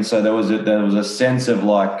came in, and so there was a sense of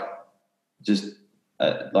like just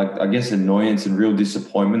I guess annoyance and real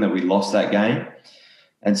disappointment that we lost that game.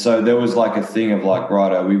 And so there was like a thing of like,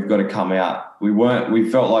 righto, we've got to come out. We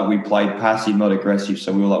felt like we played passive, not aggressive.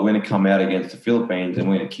 So we were like, we're going to come out against the Philippines and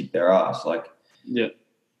we're going to kick their ass. Like,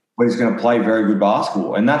 we're just going to play very good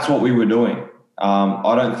basketball. And that's what we were doing.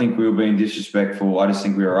 I don't think we were being disrespectful. I just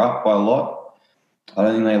think we were up by a lot. I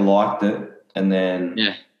don't think they liked it. And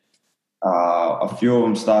then a few of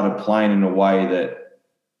them started playing in a way that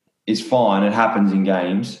is fine. It happens in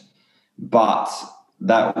games. But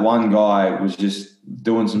that one guy was just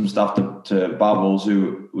doing some stuff to Bubbles,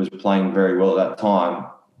 who was playing very well at that time.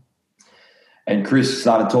 And Chris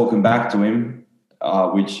started talking back to him,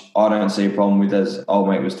 which I don't see a problem with, as old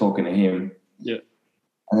mate was talking to him. Yeah.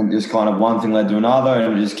 And just kind of one thing led to another,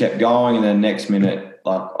 and it just kept going. And then next minute,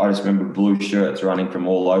 like, I just remember blue shirts running from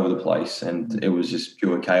all over the place, and it was just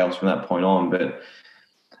pure chaos from that point on. But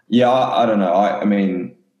yeah, I don't know. I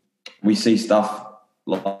mean, we see stuff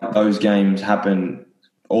like those games happen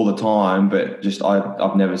all the time, but just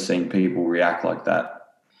I've never seen people react like that,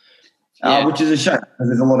 which is a shame because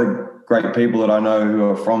there's a lot of great people that I know who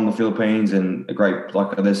are from the Philippines and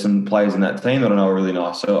there's some players in that team that I know are really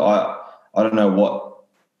nice. So I don't know what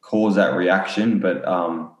caused that reaction, but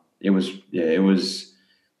it was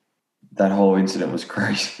that whole incident was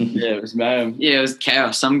crazy. Yeah, it was mayhem. Yeah, it was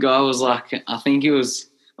chaos. Some guy was like, I think he was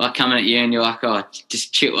like coming at you, and you're like, oh,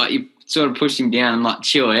 just chill. Like you sort of pushed him down and like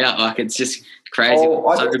chill out. Like it's just crazy.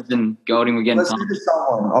 Sobes and Golding were getting Listen to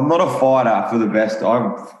someone. I'm not a fighter for the best.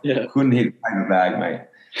 I couldn't hit a paper bag, mate.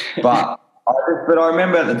 But I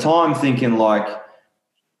remember at the time thinking like,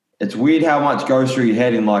 it's weird how much goes through your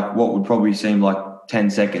head in like what would probably seem like 10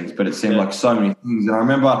 seconds, but it seemed like so many things. And I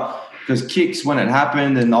remember because kicks when it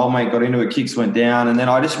happened and old mate got into it, kicks went down. And then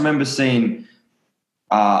I just remember seeing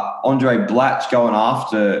Andre Blatch going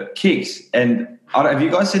after kicks. And have you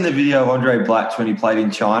guys seen the video of Andre Blatch when he played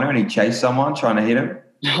in China and he chased someone trying to hit him?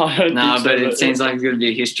 No, I don't think so, but it seems like it's going to be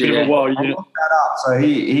a history. Bit of a wild, I looked that up. So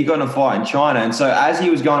he got in a fight in China. And so as he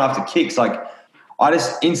was going after kicks, like I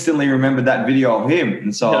just instantly remembered that video of him.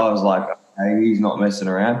 And so I was like, okay, he's not messing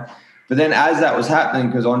around. But then as that was happening,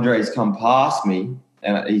 because Andre's come past me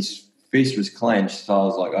and his fist was clenched, so I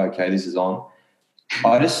was like, okay, this is on.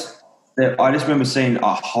 I just remember seeing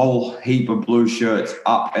a whole heap of blue shirts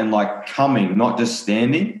up and like coming, not just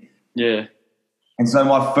standing. Yeah. And so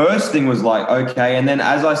my first thing was like, okay. And then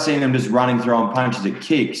as I seen them just running, throwing punches at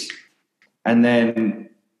kicks, and then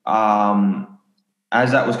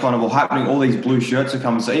as that was kind of all happening, all these blue shirts are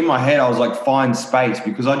coming. So in my head, I was like, find space,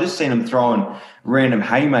 because I just seen them throwing random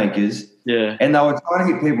haymakers. Yeah. And they were trying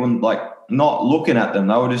to hit people and like not looking at them.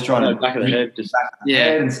 They were just trying to back of the head,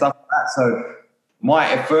 head and stuff like that. So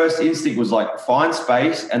my first instinct was like find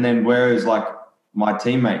space, and then where is like my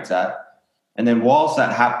teammates at? And then whilst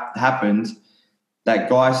that happened, that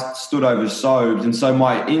guy stood over Sobes, and so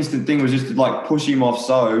my instant thing was just to like push him off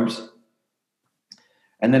Sobes.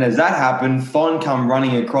 And then as that happened, Thon come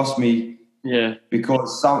running across me,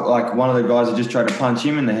 because one of the guys had just tried to punch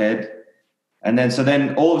him in the head. And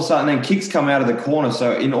then all of a sudden, kicks come out of the corner.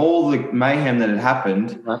 So in all the mayhem that had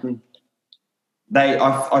happened,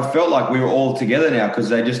 I felt like we were all together now, because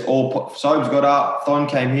they just Sobes got up, Thon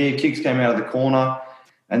came here, kicks came out of the corner,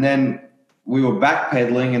 and then we were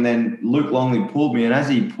backpedaling, and then Luke Longley pulled me, and as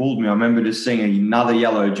he pulled me, I remember just seeing another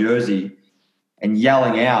yellow jersey and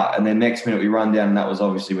yelling out, and then next minute we run down, and that was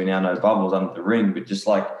obviously we now know Bubbles under the ring, but just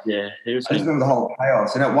like I just remember the whole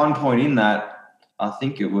chaos. And at one point in that, I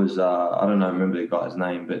think it was I don't know, I remember the guy's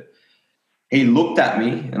name, but he looked at me,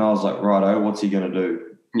 and I was like, righto, what's he going to do?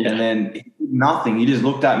 Yeah. And then he did nothing. He just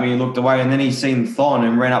looked at me and looked away, and then he seen Thon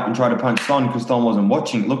and ran up and tried to punch Thon because Thon wasn't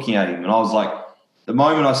looking at him. And I was like, the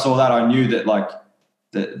moment I saw that, I knew that like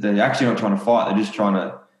they're actually not trying to fight. They're just trying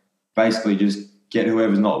to basically just get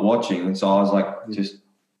whoever's not watching. And so I was like, just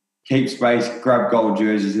keep space, grab gold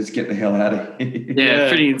jerseys, let's get the hell out of here. Yeah,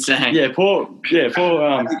 pretty insane. Poor Chris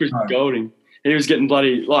Golding. He was getting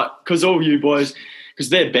bloody, like, because all you boys, because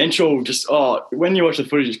their bench all just, when you watch the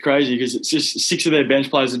footage, it's crazy because it's just 6 of their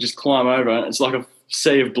bench players that just climb over. And it's like a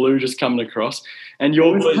sea of blue just coming across. And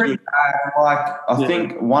your boys pretty bad. Like, I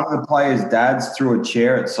think one of the players' dads threw a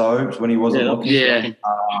chair at Sobes when he wasn't looking. Yeah.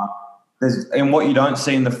 And what you don't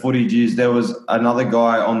see in the footage is there was another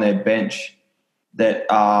guy on their bench that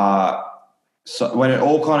so when it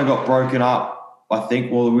all kind of got broken up, I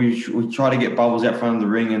think, we tried to get Bubbles out front of the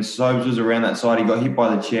ring, and Sobes was around that side. He got hit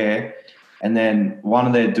by the chair, and then one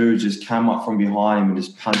of their dudes just came up from behind him and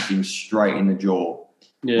just punched him straight in the jaw.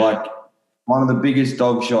 Yeah. Like one of the biggest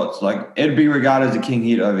dog shots. Like it'd be regarded as a king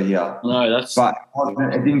hit over here. But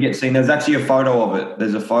it didn't get seen. There's actually a photo of it.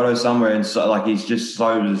 There's a photo somewhere, and so like he's just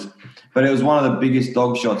Sobes. But it was one of the biggest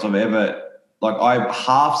dog shots I've ever. Like I've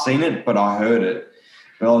half seen it, but I heard it.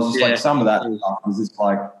 But I was just like, some of that stuff was just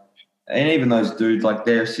like. And even those dudes, like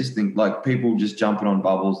they're assisting, like people just jumping on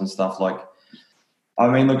Bubbles and stuff. Like, I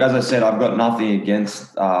mean, look, as I said, I've got nothing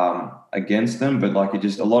against them, but like it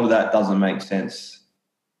just a lot of that doesn't make sense.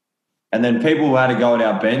 And then people who had to go at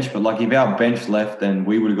our bench, but like if our bench left, then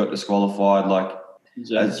we would have got disqualified. Like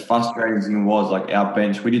as frustrating as it was, like our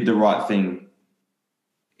bench, we did the right thing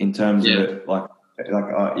in terms of it.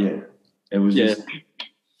 It was just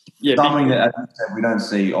something that, as I said, we don't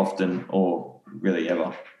see often or really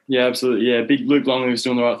ever. Yeah, absolutely. Yeah, big Luke Longley was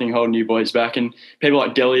doing the right thing, holding you boys back, and people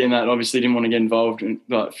like Delhi and that obviously didn't want to get involved and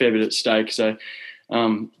like fair bit at stake. So,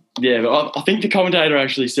 but I think the commentator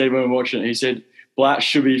actually said when we were watching it, he said Blatt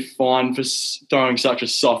should be fined for throwing such a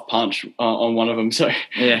soft punch on one of them. So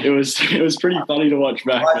it was pretty funny to watch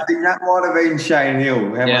back. I think that might have been Shane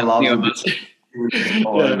Hill. I love him.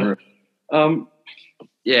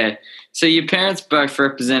 Yeah. So your parents both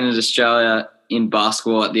represented Australia in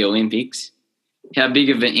basketball at the Olympics. How big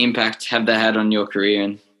of an impact have they had on your career?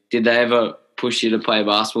 And did they ever push you to play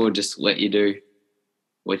basketball or just let you do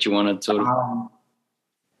what you wanted, sort of?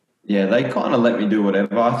 Yeah, they kind of let me do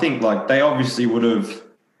whatever. I think, like, they obviously would have,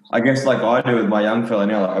 I guess, like I do with my young fella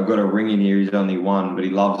now, like, I've got a ring in here, he's only one, but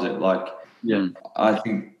he loves it. Like, Yeah. I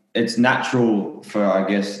think it's natural for, I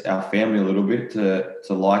guess, our family a little bit to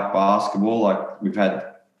like basketball. Like,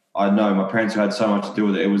 I know my parents have had so much to do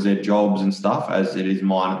with it. It was their jobs and stuff, as it is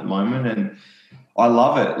mine at the moment. And I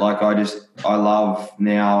love it. Like, I love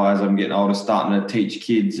now, as I'm getting older, starting to teach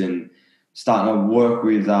kids and starting to work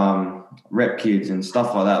with rep kids and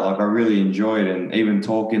stuff like that. Like, I really enjoy it, and even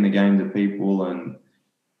talking the game to people and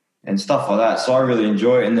stuff like that. So I really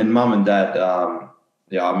enjoy it. And then mum and dad, I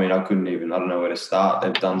mean, I don't know where to start.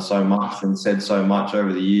 They've done so much and said so much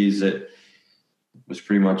over the years that it was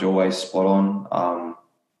pretty much always spot on.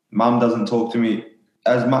 Mum doesn't talk to me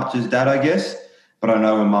as much as dad, I guess, but I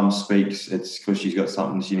know when mum speaks, it's because she's got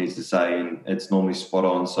something she needs to say, and it's normally spot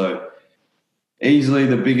on. So easily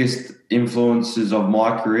the biggest influences of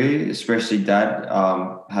my career, especially dad,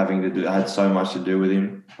 had so much to do with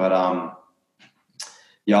him. But I'm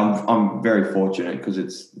very fortunate because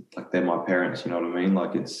it's like they're my parents. You know what I mean?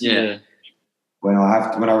 Like, it's when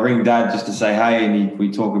I ring dad just to say hey, and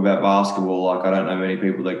we talk about basketball. Like, I don't know many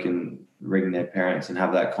people that can ring their parents and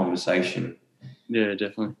have that conversation. Yeah,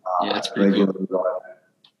 definitely. That's pretty cool.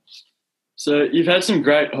 So you've had some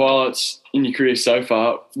great highlights in your career so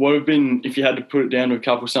far. What have been, if you had to put it down to a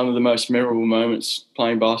couple, some of the most memorable moments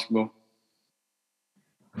playing basketball?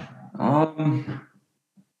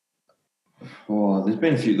 There's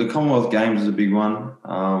been a few. The Commonwealth Games is a big one.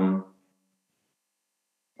 I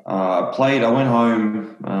went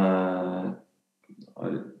home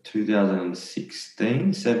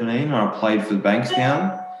 2016, 17, and I played for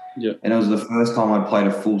Bankstown. Yeah. And it was the first time I played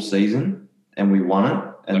a full season, and we won it.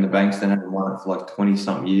 And the Bankstown hadn't won it for like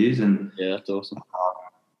 20-something years. And yeah, that's awesome.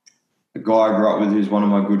 The guy I grew up with, who's one of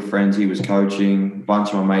my good friends, he was coaching. A bunch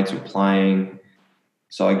of my mates were playing.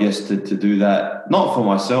 So I guess to do that, not for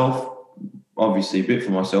myself, obviously a bit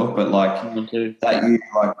for myself, but like that year,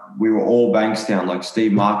 like we were all Bankstown. Like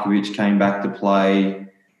Steve Markovich came back to play.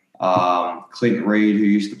 Clint Reed, who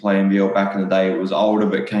used to play NBL back in the day, was older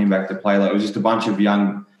but came back to play. Like, it was just a bunch of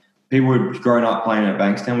young people who had grown up playing at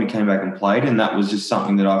Bankstown. We came back and played, and that was just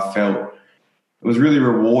something that I felt it was really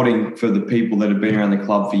rewarding for the people that had been around the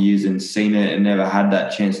club for years and seen it and never had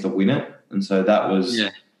that chance to win it. And so that was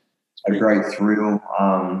a great thrill.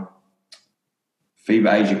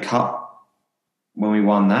 FIBA Asia Cup, when we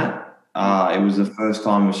won that, it was the first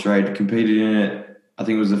time Australia had competed in it. I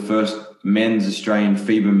think it was the first men's Australian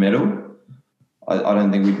FIBA medal. I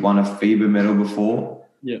don't think we'd won a FIBA medal before.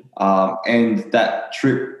 Yeah. And that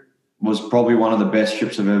trip was probably one of the best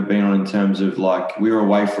trips I've ever been on in terms of, like, we were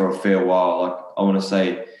away for a fair while. Like, I want to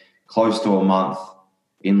say close to a month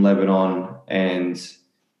in Lebanon and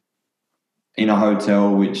in a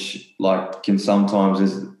hotel, which, like, can sometimes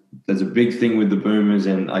there's a big thing with the boomers,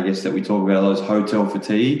 and I guess that we talk about those hotel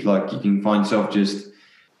fatigue. Like, you can find yourself just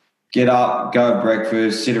get up, go have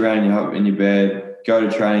breakfast, sit around in your bed, go to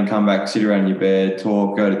training, come back, sit around in your bed,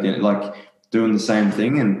 talk, go to dinner, like doing the same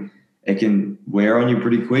thing, and it can wear on you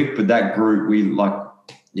pretty quick. But that group, we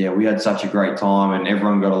had such a great time, and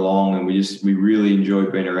everyone got along, and we really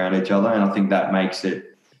enjoyed being around each other. And I think that makes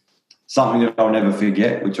it something that I'll never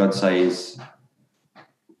forget, which I'd say is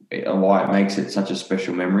why it makes it such a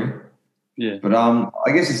special memory. Yeah. But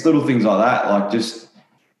I guess it's little things like that, like just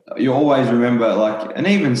you always remember, like, and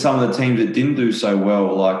even some of the teams that didn't do so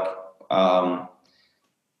well, like,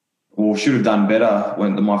 should have done better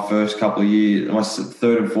when my first couple of years, my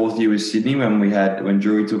third and fourth year with Sydney, when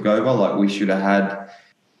Drury took over, like, we should have had,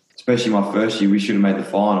 especially my first year, we should have made the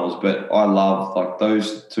finals. But I loved, like,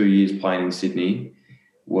 those 2 years playing in Sydney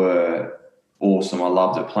were awesome. I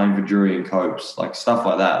loved it, playing for Drury and Copes, like stuff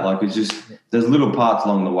like that. Like, it's just, there's little parts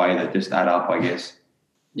along the way that just add up, I guess.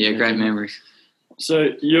 Yeah, great memories. So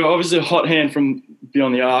you're obviously a hot hand from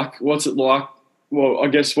beyond the arc. What's it like? Well, I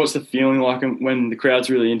guess what's the feeling like when the crowd's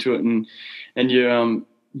really into it and you're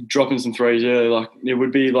dropping some threes early? Like, it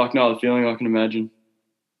would be like no other feeling I can imagine.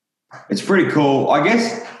 It's pretty cool. I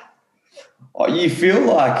guess you feel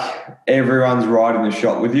like everyone's riding the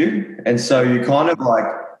shot with you, and so you kind of like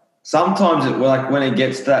sometimes when it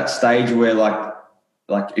gets to that stage where like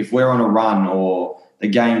if we're on a run or the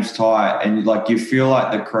game's tight and like you feel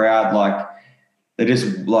like the crowd, like they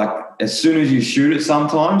just like as soon as you shoot it,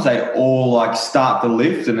 sometimes they all like start to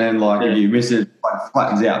lift, and then like if you miss it, like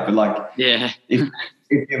flattens out. But like if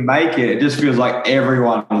if you make it, it just feels like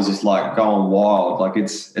everyone is just like going wild. Like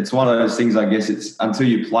it's one of those things, I guess, it's until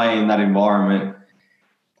you play in that environment.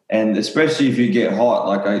 And especially if you get hot,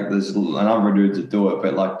 like there's a number of dudes that do it,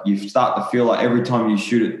 but like you start to feel like every time you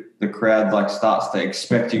shoot it, the crowd like starts to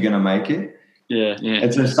expect you're going to make it. Yeah.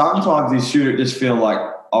 And so sometimes you shoot it just feel like,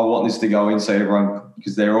 I want this to go in so everyone,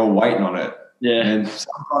 because they're all waiting on it. Yeah. And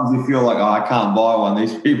sometimes you feel like, I can't buy one.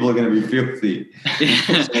 These people are going to be filthy.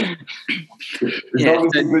 There's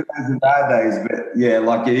obviously good days and bad days, but yeah,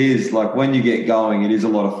 like it is, like when you get going, it is a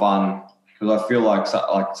lot of fun because I feel like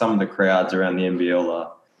some of the crowds around the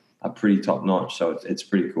NBL are pretty top notch. So it's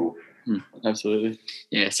pretty cool. Absolutely.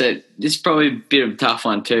 Yeah. So this is probably a bit of a tough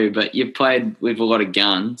one too, but you've played with a lot of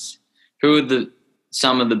guns. Who are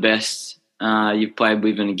some of the best you've played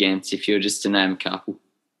with and against, if you were just to name a couple?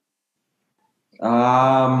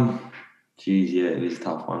 Geez, yeah, it is a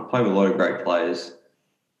tough one. Played with a lot of great players.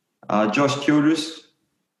 Josh Childress.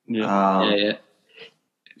 Yeah.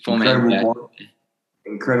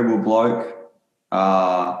 Incredible bloke.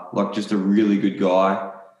 Like just a really good guy.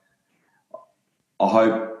 I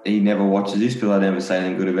hope he never watches this because I never say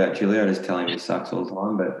anything good about Chile. I just tell him he sucks all the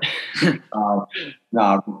time. But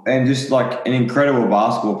and just like an incredible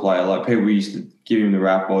basketball player. Like people used to give him the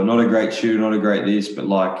rap, or not a great shooter, not a great this, but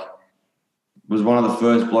like was one of the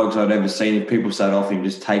first blokes I'd ever seen. If people sat off him,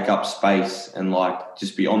 just take up space and like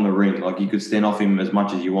just be on the ring. Like you could stand off him as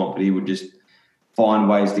much as you want, but he would just find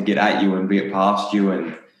ways to get at you and get past you.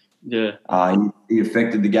 And he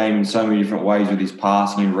affected the game in so many different ways with his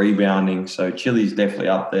passing and rebounding. So Chile's definitely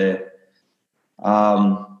up there.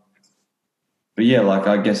 But yeah, like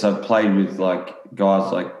I guess I've played with like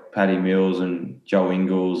guys like Paddy Mills and Joe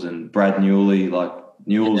Ingles and Brad Newley. Like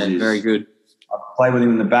Newell's is very good. I played with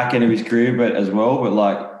him in the back end of his career, but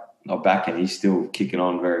like not back end, he's still kicking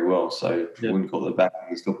on very well. So I wouldn't call it the back end.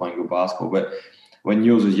 He's still playing good basketball. But when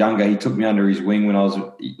Newells was younger, he took me under his wing when I was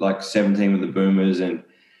like 17 with the Boomers, and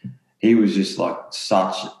he was just like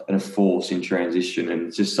such a force in transition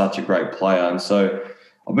and just such a great player. And so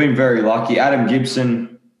I've been very lucky. Adam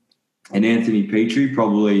Gibson and Anthony Petrie,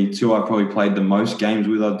 probably two I probably played the most games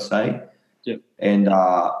with, I'd say. Yep. And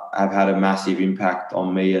have had a massive impact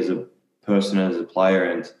on me as a person, as a player,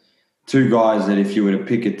 and two guys that if you were to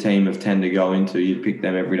pick a team of 10 to go into, you'd pick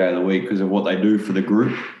them every day of the week because of what they do for the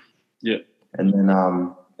group. Yeah. And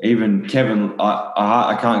then even Kevin,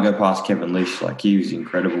 I can't go past Kevin Lish. Like he was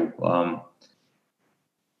incredible.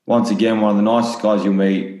 Once again, one of the nicest guys you'll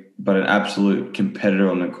meet, but an absolute competitor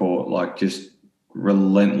on the court, like just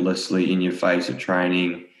relentlessly in your face at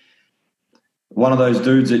training. One of those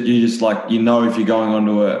dudes that you just like, if you're going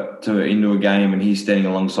into a game and he's standing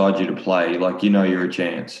alongside you to play, like you're a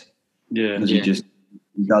chance. Yeah. Because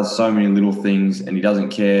he does so many little things and he doesn't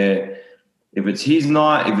care if it's his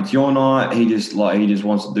night, if it's your night. He just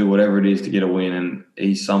wants to do whatever it is to get a win. And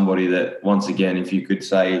he's somebody that, once again, if you could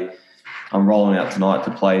say, I'm rolling out tonight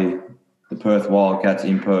to play the Perth Wildcats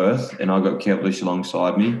in Perth and I've got Kev Lish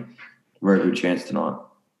alongside me, very good chance tonight.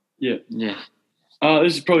 Yeah. Yeah.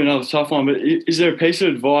 This is probably another tough one, but is there a piece of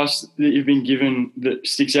advice that you've been given that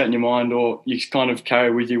sticks out in your mind or you kind of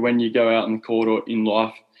carry with you when you go out in the court or in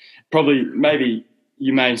life? Probably, maybe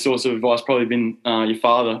your main source of advice probably been your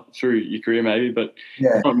father through your career maybe, but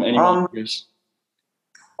from anyone else.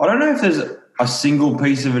 I don't know if there's a single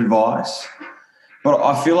piece of advice, but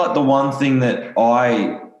I feel like the one thing that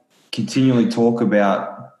I continually talk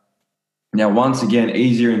about, now once again,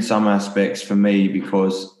 easier in some aspects for me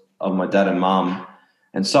because of my dad and mum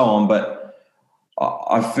and so on, but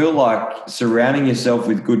I feel like surrounding yourself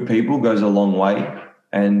with good people goes a long way.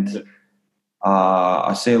 And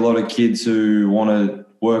I see a lot of kids who want to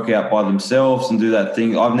work out by themselves and do that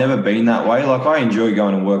thing. I've never been that way. Like I enjoy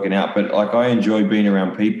going and working out, but like I enjoy being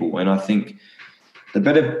around people. And I think the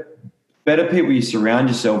better people you surround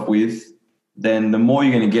yourself with, then the more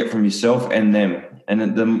you're going to get from yourself and them. And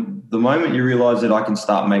the moment you realize that I can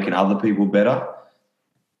start making other people better,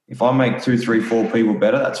 if I make 2, 3, 4 people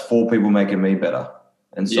better, that's 4 people making me better.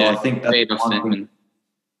 And so I think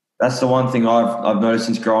that's the one thing I've noticed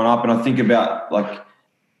since growing up. And I think about like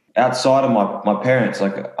outside of my parents,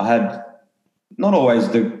 like I had not always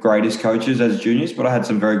the greatest coaches as juniors, but I had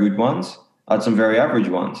some very good ones. I had some very average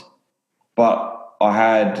ones. But I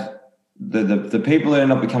had the people that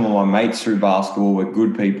ended up becoming my mates through basketball were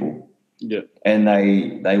good people. Yeah. And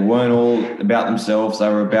they weren't all about themselves. They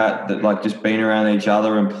were about like just being around each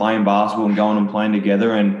other and playing basketball and going and playing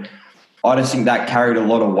together. And I just think that carried a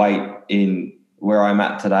lot of weight in where I'm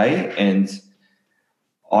at today. And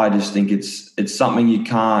I just think it's something you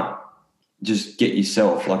can't just get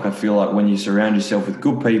yourself. Like, I feel like when you surround yourself with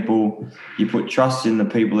good people, you put trust in the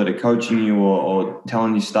people that are coaching you or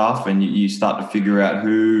telling you stuff, and you start to figure out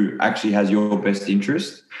who actually has your best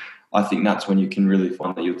interest. I think that's when you can really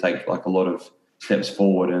find that you'll take like a lot of steps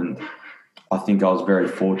forward. And I think I was very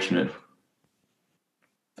fortunate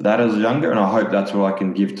for that as a younger, and I hope that's what I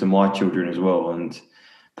can give to my children as well, and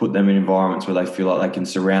put them in environments where they feel like they can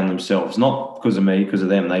surround themselves, not because of me, because of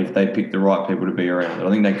them. They pick the right people to be around. And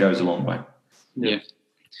I think that goes a long way.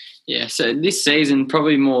 Yeah. So this season,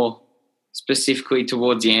 probably more specifically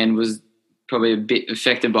towards the end, was probably a bit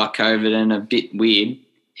affected by COVID and a bit weird.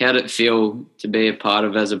 How did it feel to be a part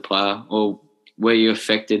of as a player, or were you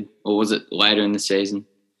affected, or was it later in the season?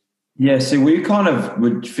 Yeah, see, we kind of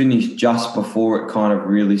would finish just before it kind of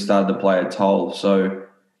really started to play a toll. So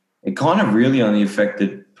it kind of really only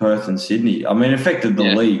affected Perth and Sydney. I mean, it affected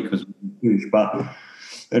the league because we were huge, but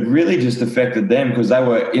it really just affected them because they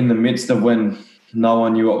were in the midst of when no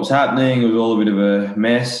one knew what was happening. It was all a bit of a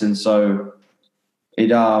mess, and so it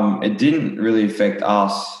didn't really affect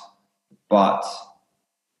us, but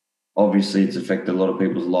obviously it's affected a lot of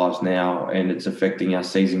people's lives now, and it's affecting our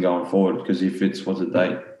season going forward because if it's, what's the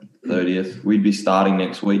date, 30th, we'd be starting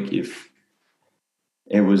next week if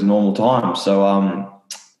it was normal time. So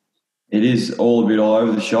it is all a bit all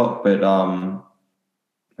over the shop, but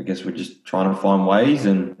I guess we're just trying to find ways,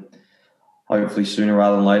 and hopefully sooner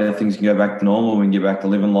rather than later things can go back to normal. We can get back to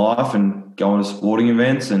living life and going to sporting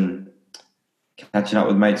events and catching up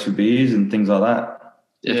with mates for beers and things like that.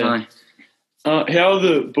 Definitely. How are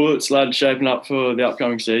the Bullets lads shaping up for the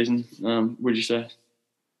upcoming season, would you say?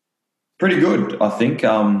 Pretty good, I think.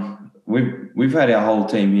 We've had our whole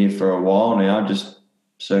team here for a while now, just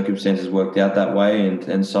circumstances worked out that way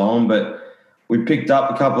and so on. But we picked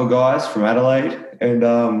up a couple of guys from Adelaide, and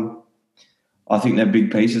I think they're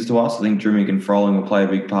big pieces to us. I think Drimmick and Froling will play a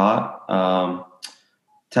big part.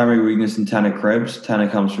 Tamari Wigness and Tanner Krebs. Tanner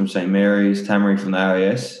comes from St Mary's, Tamari from the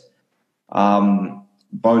AIS.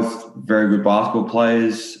 Both very good basketball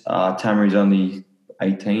players. Tamari's only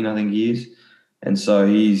 18, I think he is. And so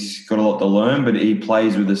he's got a lot to learn, but he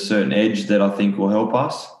plays with a certain edge that I think will help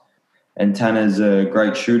us. And Tanner's a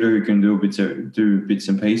great shooter who can do bits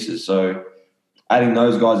and pieces. So adding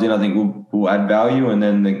those guys in, I think will add value. And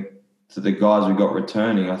then to the guys we've got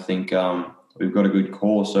returning, I think we've got a good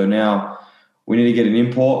core. So now we need to get an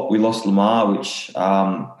import. We lost Lamar, which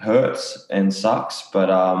hurts and sucks, but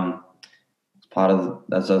part of,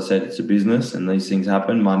 as I said, it's a business and these things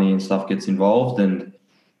happen. Money and stuff gets involved. And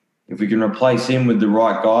if we can replace him with the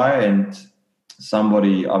right guy and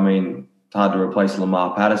somebody, I mean, it's hard to replace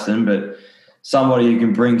Lamar Patterson, but somebody who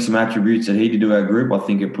can bring some attributes that he did to our group, I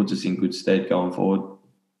think it puts us in good stead going forward.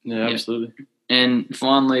 Yeah, absolutely. And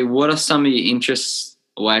finally, what are some of your interests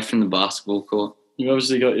away from the basketball court? You've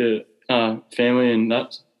obviously got your family and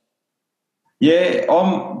that. Yeah,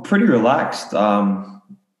 I'm pretty relaxed.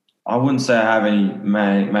 I wouldn't say I have any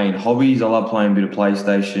main hobbies. I love playing a bit of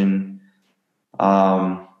PlayStation.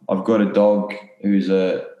 I've got a dog who's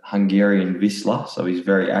a Hungarian Vizsla, so he's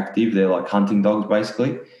very active. They're like hunting dogs,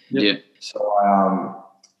 basically. Yeah. So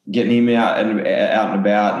getting him out and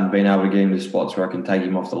about and being able to get him to spots where I can take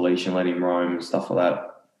him off the leash and let him roam and stuff like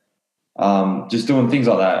that. Just doing things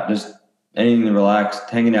like that. Just anything to relax,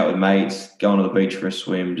 hanging out with mates, going to the beach for a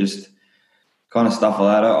swim, just kind of stuff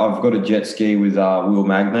like that. I've got a jet ski with Will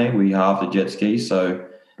Magne. We halved the jet ski, so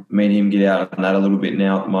me and him get out on that a little bit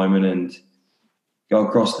now at the moment and go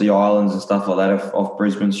across the islands and stuff like that, off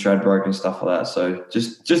Brisbane, Stradbroke and stuff like that. So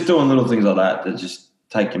just doing little things like that just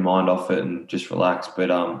take your mind off it and just relax. But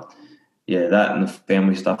yeah, that and the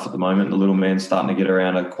family stuff at the moment. The little man's starting to get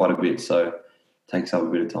around quite a bit, so it takes up a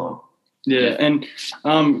bit of time. Yeah, and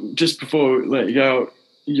just before we let you go,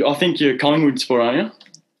 I think you're Collingwood sport, aren't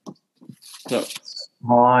you? So,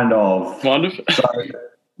 Kind of. So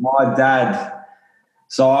my dad.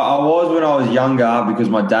 So I was when I was younger because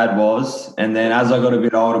my dad was, and then as I got a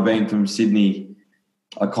bit older, being from Sydney,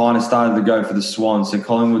 I kind of started to go for the Swans. So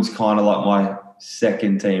Collingwood's kind of like my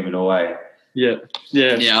second team in a way. Yeah.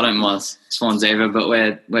 I don't mind Swans either, but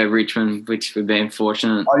we're Richmond, which we've been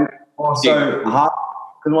fortunate. So half,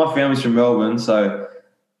 because my family's from Melbourne, so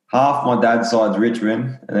half my dad's side's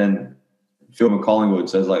Richmond, and then Phil Collingwood,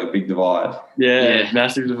 so it's like a big divide. Yeah,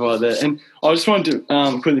 massive divide there. And I just wanted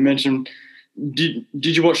to quickly mention, did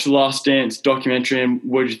you watch the Last Dance documentary, and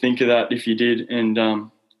what did you think of that, if you did? And I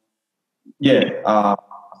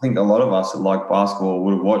think a lot of us that like basketball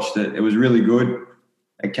would have watched it. It was really good.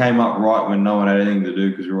 It came up right when no one had anything to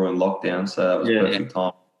do because we were in lockdown, so that was perfect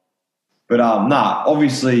time. But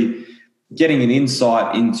obviously getting an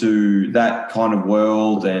insight into that kind of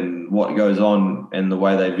world and what goes on and the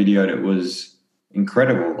way they videoed it was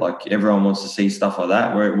incredible. Like, everyone wants to see stuff like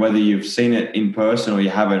that. Whether you've seen it in person or you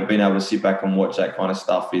haven't, been able to sit back and watch that kind of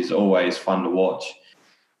stuff is always fun to watch.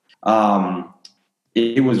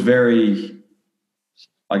 It was very,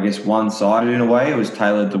 I guess, one-sided in a way. It was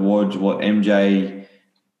tailored towards what MJ,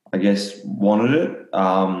 I guess, wanted it.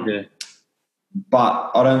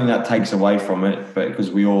 But I don't think that takes away from it, but because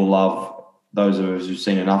we all love, those of us who've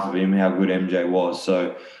seen enough of him, how good MJ was.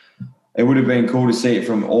 So it would have been cool to see it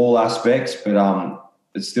from all aspects, but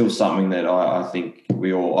it's still something that I think I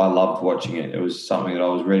loved watching it. It was something that I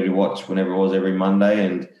was ready to watch whenever it was, every Monday,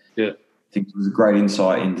 and I think it was a great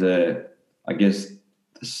insight into, I guess,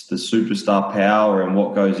 the superstar power and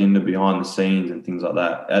what goes into behind the scenes and things like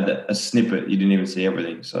that. A snippet, you didn't even see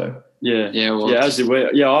everything, so... As did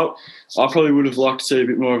we. I probably would have liked to see a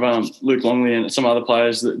bit more of Luke Longley and some other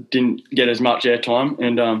players that didn't get as much airtime.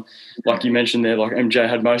 And like you mentioned there, like MJ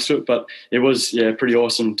had most of it, but it was pretty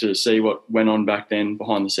awesome to see what went on back then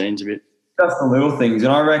behind the scenes a bit. Just the little things,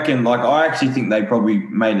 and I reckon, I actually think they probably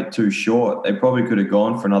made it too short. They probably could have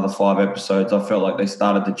gone for another 5 episodes. I felt like they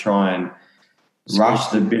started to try and rush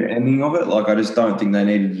the bit ending of it. I just don't think they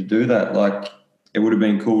needed to do that. It would have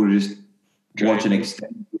been cool to just watch an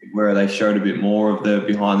extended where they showed a bit more of the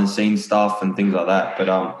behind-the-scenes stuff and things like that.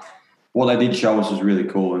 But what they did show us was really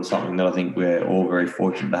cool and something that I think we're all very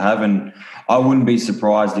fortunate to have. And I wouldn't be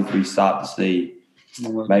surprised if we start to see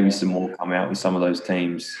maybe some more come out with some of those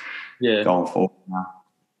teams going forward now.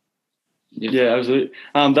 Yeah, absolutely.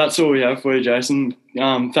 That's all we have for you, Jason.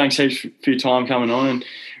 Thanks heaps for your time coming on, and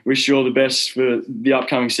wish you all the best for the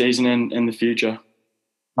upcoming season and the future.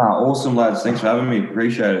 Awesome, lads. Thanks for having me.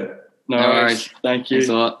 Appreciate it. No worries. Thank you. Thanks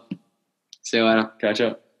a lot. See you later. Catch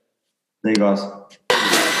up. See you guys.